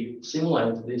we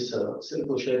simulate this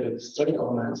circle shape with straight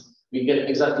elements, we get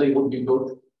exactly what we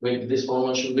got with this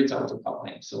formulation without a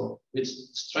coupling. So with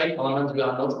straight elements, we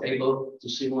are not able to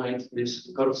simulate these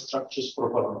curved structures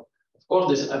properly. Of course,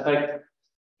 this effect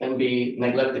can be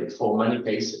neglected for many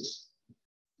cases,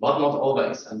 but not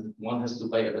always. And one has to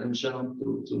pay attention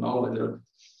to know whether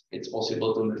it's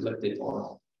possible to neglect it or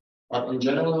not. But in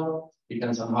general, we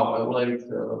can somehow evaluate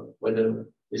whether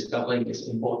this coupling is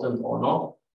important or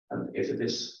not. And if it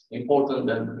is important,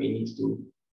 then we need to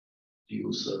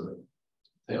use a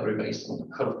theory based on the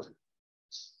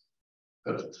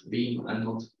curved beam and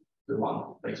not the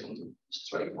one based on the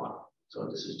straight one. So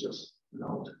this is just a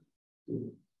note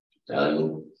to tell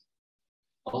you.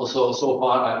 Also, so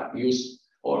far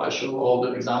I show all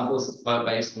the examples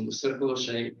based on the circular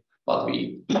shape, but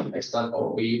we extend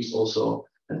or we use also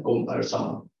and compare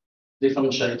some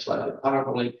different shapes like the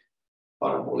parabolic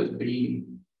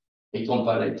beam. We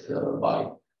compare it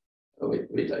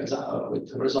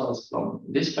with results from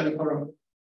this paper,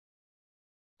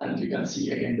 and you can see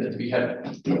again that we have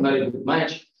a very good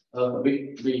match.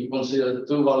 We consider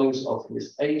two values of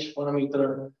this H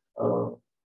parameter.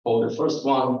 For the first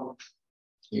one,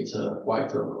 it's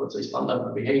quite let's say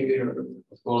standard behavior.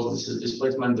 Of course, this is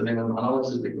displacement-driven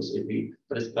analysis because if we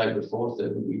prescribe the force,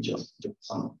 then we just get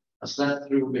a snap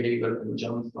through behavior and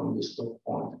jump from this top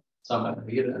point somewhere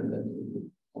here, and then we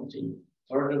continue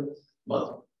further.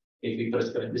 But if we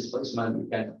prescribe displacement,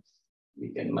 we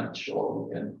can match or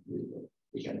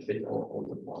we can fit all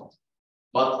the points.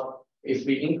 But if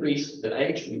we increase the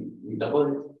H, we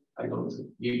double it. I don't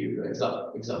give you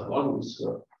exact values,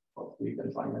 but we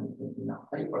can find them in our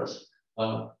papers.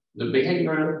 The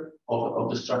behavior of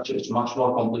the structure is much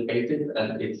more complicated,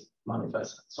 and it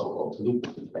manifests so-called loop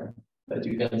effect. That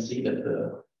you can see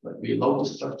that when we load the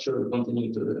structure, we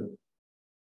continue to the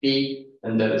P,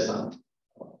 and there is some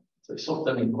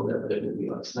softening, or there will be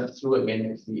like snap through again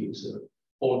if we use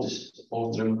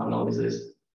force-driven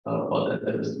analysis. But then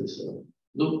there is this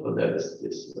loop, there is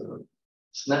this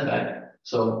snapback.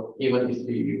 So even if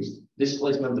we use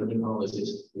displacement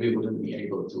analysis, we wouldn't be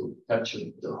able to capture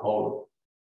the whole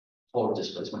force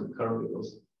displacement curve,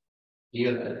 because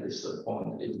here at this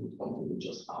point it would continue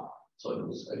just up. So it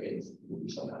was again would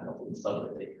be some kind of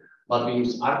instability. But we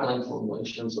use arc length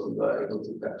formulation, so we were able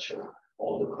to capture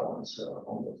all the points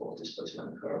on the force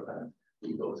displacement curve, and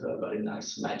we got a very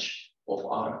nice match of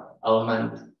our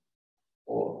element.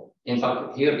 Or in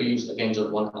fact, here we used again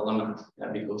just one element,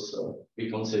 because we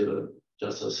consider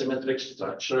just a symmetric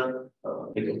structure,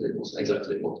 because it was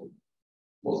exactly what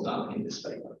was done in this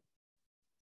paper.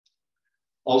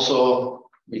 Also,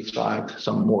 we tried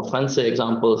some more fancy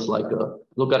examples like a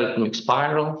logarithmic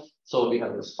spiral. So we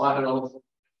have a spiral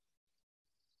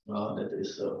that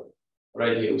is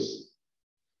radius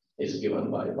is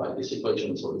given by this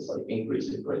equation. So it's like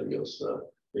increasing radius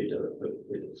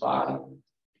with phi,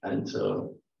 and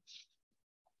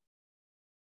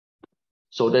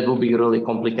so that would be really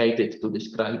complicated to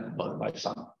describe by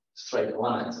some straight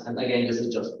lines. And again, this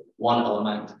is just one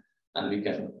element, and we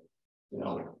can,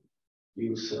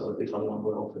 use a different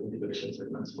number of integration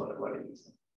segments very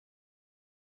easily.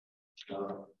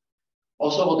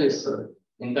 Also, what is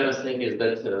interesting is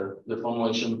that the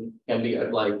formulation can be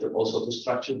applied also to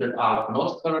structures that are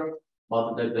not curved,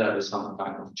 but that there is some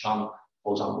kind of chunk,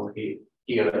 for example,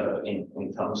 here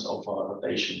in terms of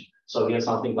rotation. So here's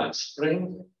something like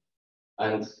spring,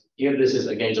 and here this is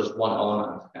again just one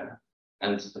element.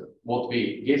 And what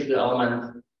we give the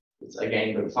element, it's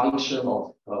again the function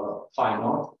of phi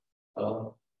naught.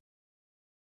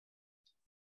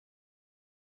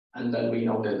 And then we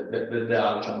know that there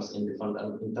are chunks in different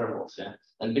intervals. Yeah?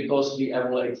 And because we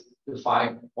evaluate the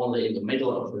phi only in the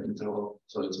middle of the interval,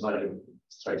 so it's very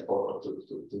straightforward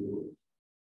to do.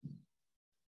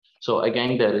 So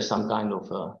again, there is some kind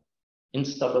of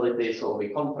instability. So we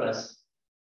compress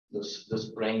the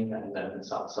spring, and then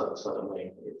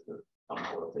suddenly it comes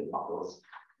out the bubbles.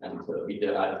 And we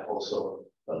derive also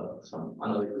some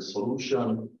analytical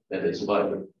solution that is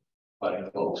very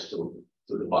close to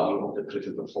the value of the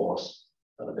critical force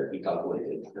that we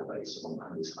calculated based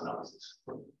on this analysis.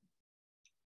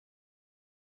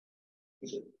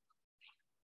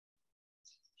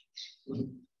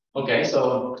 Okay,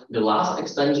 so the last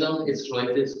extension is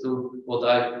related to what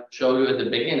I showed you at the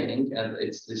beginning, and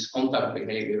it's this contact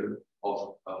behavior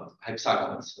of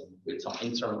hexagons with some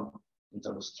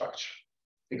internal structure.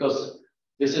 Because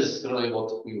this is really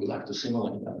what we would like to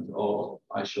simulate, and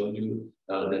I showed you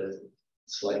that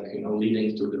it's like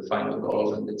leading to the final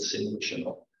goal, and it's simulation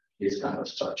of these kind of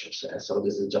structures. So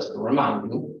this is just to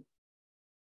remind you.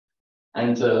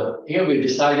 And here we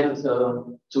decided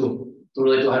to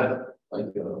really have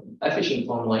like efficient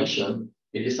formulation.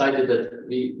 We decided that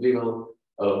we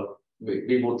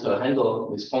would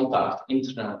handle this contact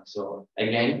internally. So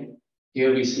again,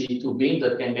 here we see two beams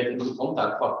that can get into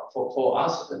contact. For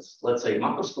us, let's say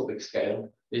macroscopic scale,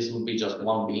 this would be just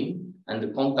one beam, and the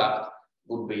contact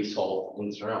would be solved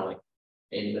internally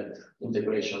in that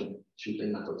integration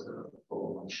shooting method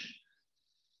formulation.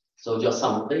 So just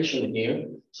some notation here.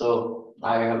 So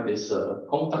I have this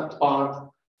contact part.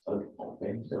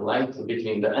 Okay, the length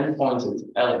between the endpoints is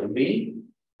L and B,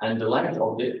 and the length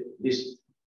of these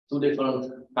two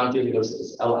different cantilevers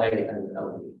is LA and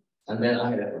LB. And then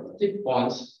I have tip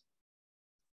points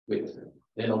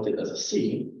denoted as a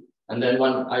C. And then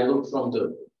when I look from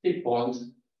the tip point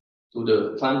to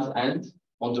the clamped end,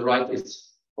 on the right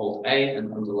it's called A,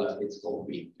 and on the left it's called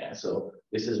B. Yeah, so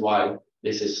this is why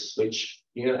this is switched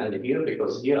here and here,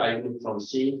 because here I look from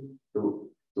C to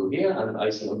here, and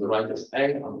I see on the right is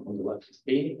A, and on the left is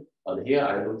B. But here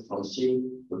I look from C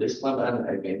to this clamp end,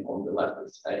 again on the left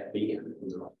is B, and on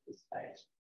the right is A.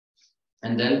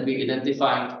 And then we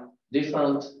identified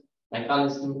different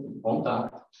mechanisms in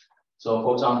contact. So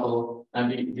for example, and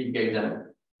we gave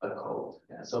them a code.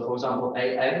 Yeah. So for example,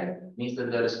 AA means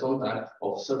that there is contact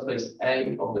of surface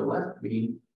A of the left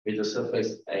beam with the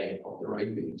surface A of the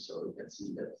right beam. So you can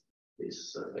see that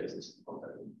this surface is in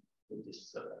contact with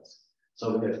this surface.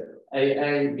 So we have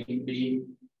AA, BB.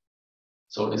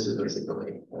 So this is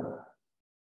basically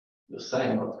the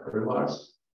same, but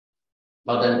reverse.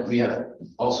 But then we have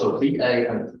also BA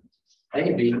and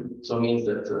AB, so means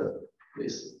that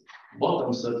this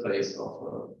bottom surface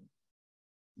of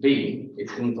B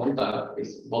is in contact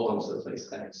with bottom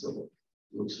surface A, so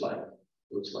looks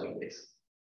like this.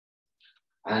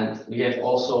 And we have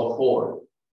also 4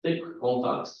 thick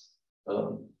contacts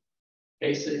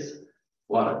cases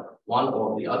where one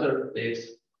or the other tips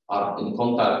are in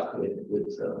contact with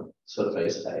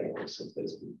surface A or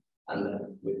surface B. And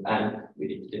then with N,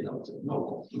 we denote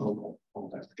no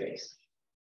contact case.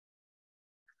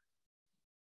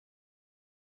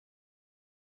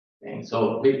 Okay,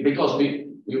 so because we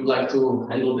would like to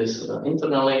handle this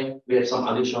internally, we have some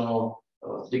additional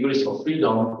degrees of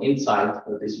freedom inside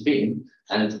this beam,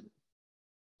 and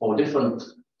for different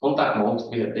contact modes,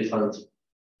 we have different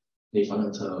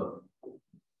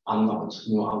unknowns,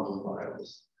 new unknown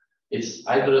variables. It's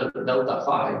either delta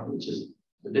phi, which is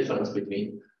the difference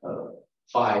between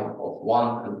phi of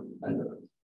one and the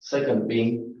second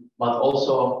beam, but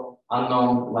also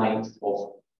unknown length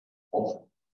of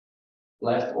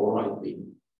left or right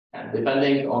beam, and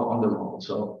depending on the mode.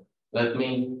 So let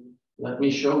me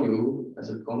show you as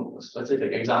a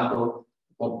specific example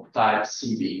of type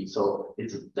CB. So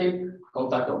it's a tip,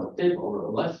 contact of the tip over the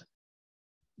left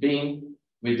beam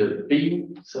with the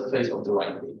beam surface of the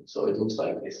right beam. So it looks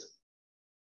like this.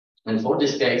 And for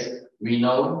this case, we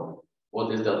know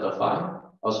what is delta phi.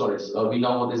 Oh, sorry. So we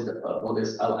know what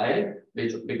is LA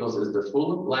because it's the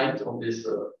full length of this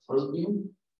first beam,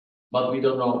 but we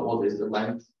don't know what is the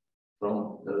length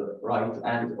from the right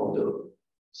end of the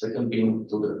second beam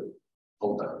to the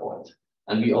contact point.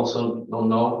 And we also don't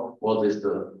know what is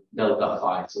the delta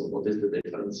phi. So what is the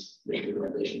difference, the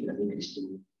relation between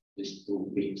these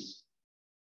two beams.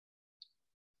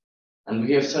 And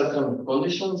we have certain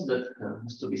conditions that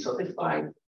has to be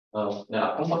satisfied. There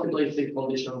are compatibility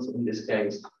conditions in this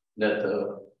case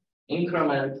that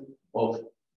increment of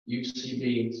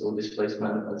UCB, so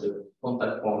displacement at the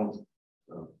contact point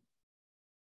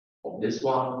of this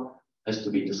one, has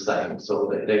to be the same. So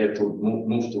they have to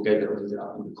move together in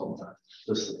the contact.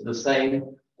 The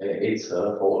same it's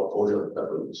for the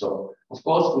W. So of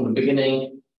course, in the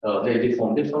beginning, they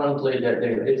deform differently,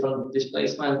 they have different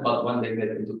displacement, but when they get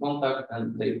into contact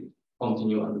and they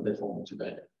continue and they form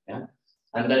together. Yeah.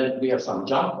 And then we have some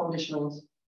jump conditions.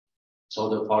 So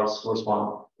the first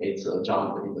one, it's a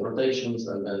jump in the rotations,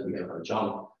 and then we have a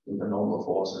jump in the normal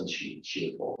force and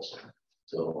shear force.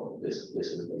 So this is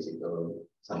basically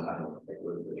some kind of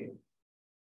equilibrium.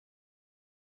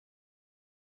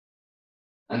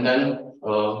 And then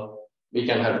we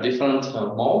can have different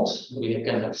modes. We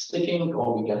can have sticking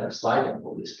or we can have sliding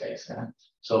for this case. Yeah?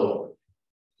 So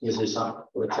this is some,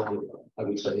 let's say, I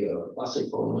would say a classic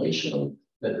formulation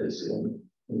that is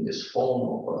in this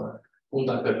form of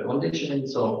contact condition.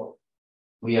 So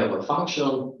we have a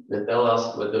function that tells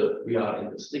us whether we are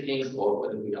in the sticking or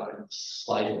whether we are in the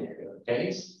sliding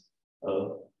case.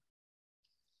 Of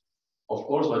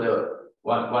course, whether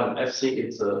when FC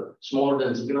is smaller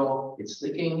than 0, it's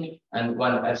sticking, and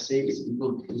when FC is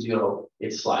equal to 0,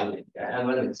 it's sliding. And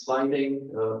when it's sliding,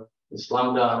 this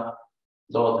lambda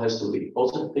dot has to be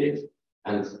positive,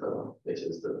 and this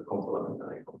is the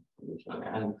complementary condition.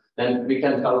 And then we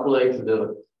can calculate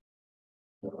the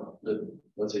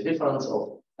let's say difference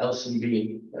of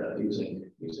LCB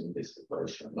using this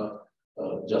equation. But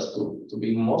just to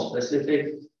be more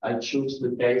specific, I choose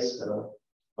the case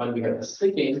when we have a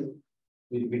sticking,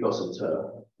 because it's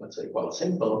let's say quite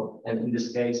simple, and in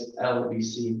this case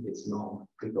LBC is known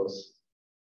because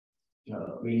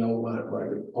we know where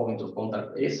the point of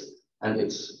contact is, and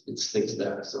it sticks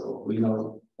there. So we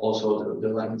know also the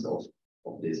length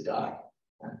of this guy.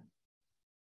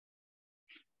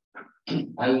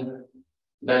 And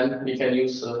then we can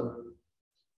use,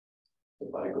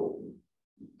 if I go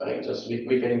back, just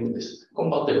we can use this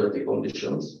compatibility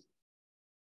conditions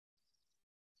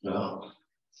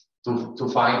to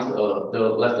find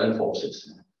the left-hand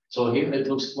forces. So here it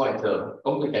looks quite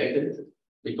complicated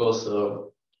because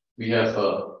we have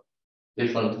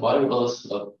different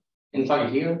variables. In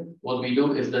fact, here what we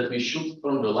do is that we shoot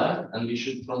from the left and we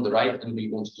shoot from the right, and we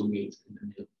want to meet in the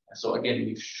middle. So again,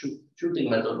 we shooting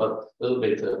method, but a little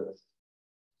bit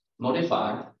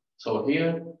modified. So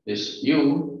here is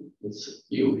it's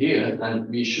U here, and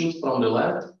we shoot from the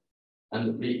left,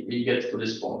 and we get to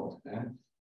this point. Okay?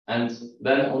 And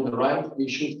then on the right, we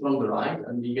shoot from the right,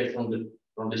 and we get from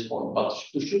this point. But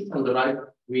to shoot from the right,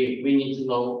 we need to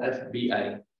know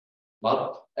FBA.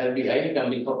 But FBA can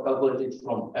be calculated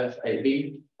from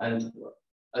FAB and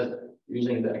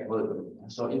using the equilibrium.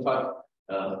 So in fact,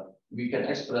 we can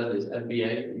express this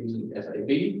FBA using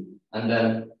FAB, and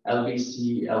then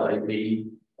LBC, LAB,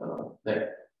 the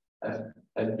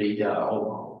FB, they are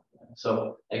all.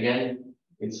 So again,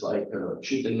 it's like a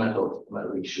shooting method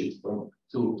where we shoot from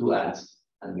two ends,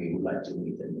 and we would like to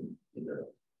meet in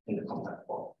the contact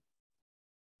point.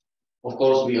 Of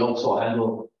course, we also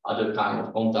handle other kind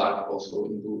of contact, also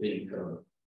including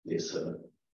this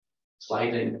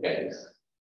sliding case.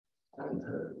 And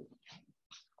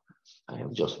I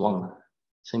have just one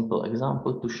simple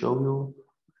example to show you.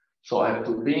 So I have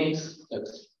two beams.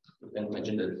 You can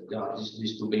imagine that there are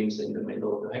these two beams in the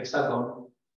middle of the hexagon.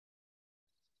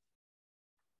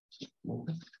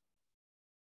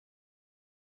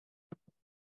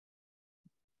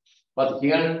 But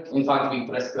here, in fact, we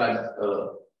prescribe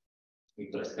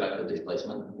the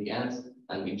displacement at the end,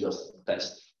 and we just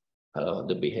test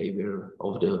the behavior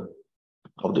of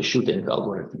the shooting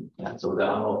algorithm. Yeah? So there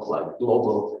are not like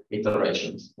global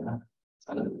iterations. Yeah?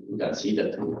 And you can see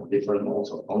that we have different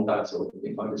modes of contact. So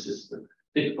in fact, this is the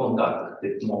tip contact,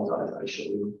 tip mode I show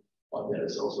you, but there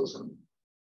is also some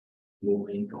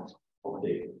moving of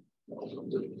the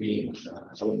beam.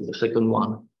 So the second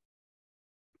one.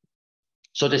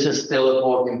 So this is still a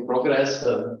work in progress.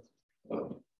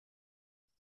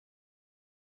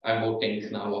 I'm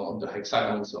working now on the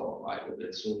hexagon, so I hope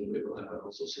that soon we will have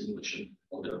also simulation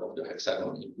of the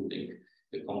hexagon, including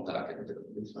the contact and the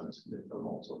different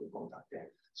modes of the contact. Yeah.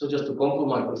 So just to conclude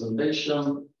my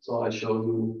presentation, so I show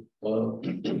you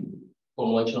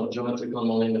formulation of geometrical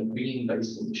nonlinear beam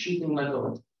based on the shooting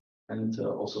method, and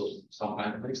also some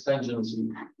kind of extensions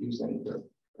using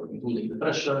including the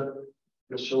pressure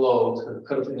load,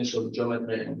 curve initial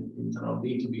geometry, and internal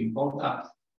beam-to-beam contact.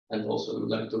 And also we would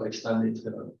like to extend it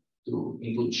to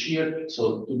include shear,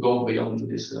 so to go beyond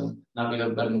this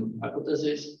nominal Bernoulli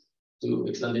hypothesis, to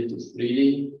extend it to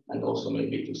 3D, and also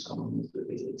maybe to some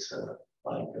physics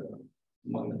like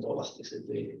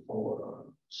magnetoelasticity or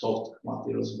soft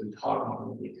materials with hard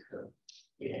magnetic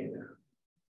behavior.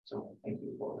 So thank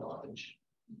you for your attention.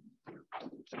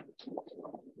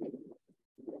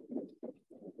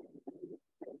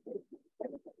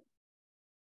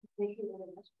 Thank you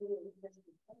very much for your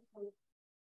presentation.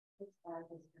 Let's start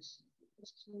discussion.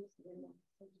 Questions?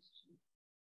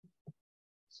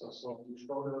 So you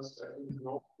showed us, I think,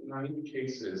 9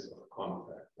 cases of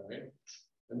contact, right?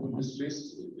 And this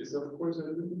list is, of course, a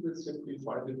little bit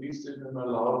simplified. At least it can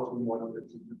allow to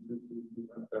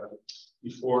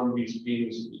deform these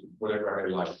beams whatever I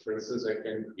like. For instance, I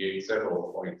can create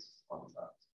several points of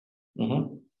contact.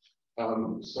 Mm-hmm.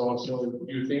 So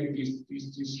you think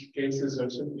these cases are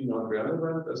simply not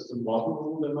relevant as the model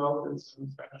rule them out in some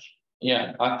fashion?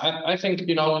 Yeah, I think,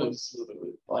 it's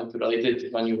like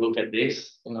related when you look at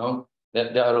this,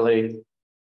 that they are really,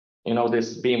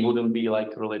 this beam wouldn't be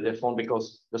like really deformed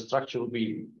because the structure would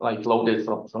be like loaded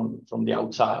from the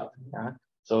outside. Yeah.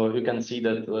 So you can see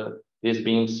that these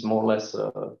beams more or less,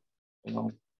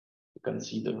 you can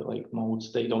see the like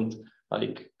modes, they don't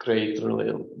like create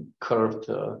really curved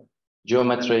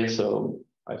geometry. So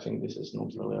I think this is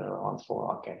not really relevant for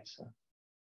our case.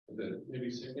 Then maybe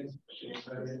second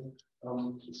question.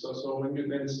 So when you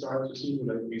then start to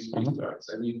simulate these conducts,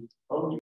 I mean, how do you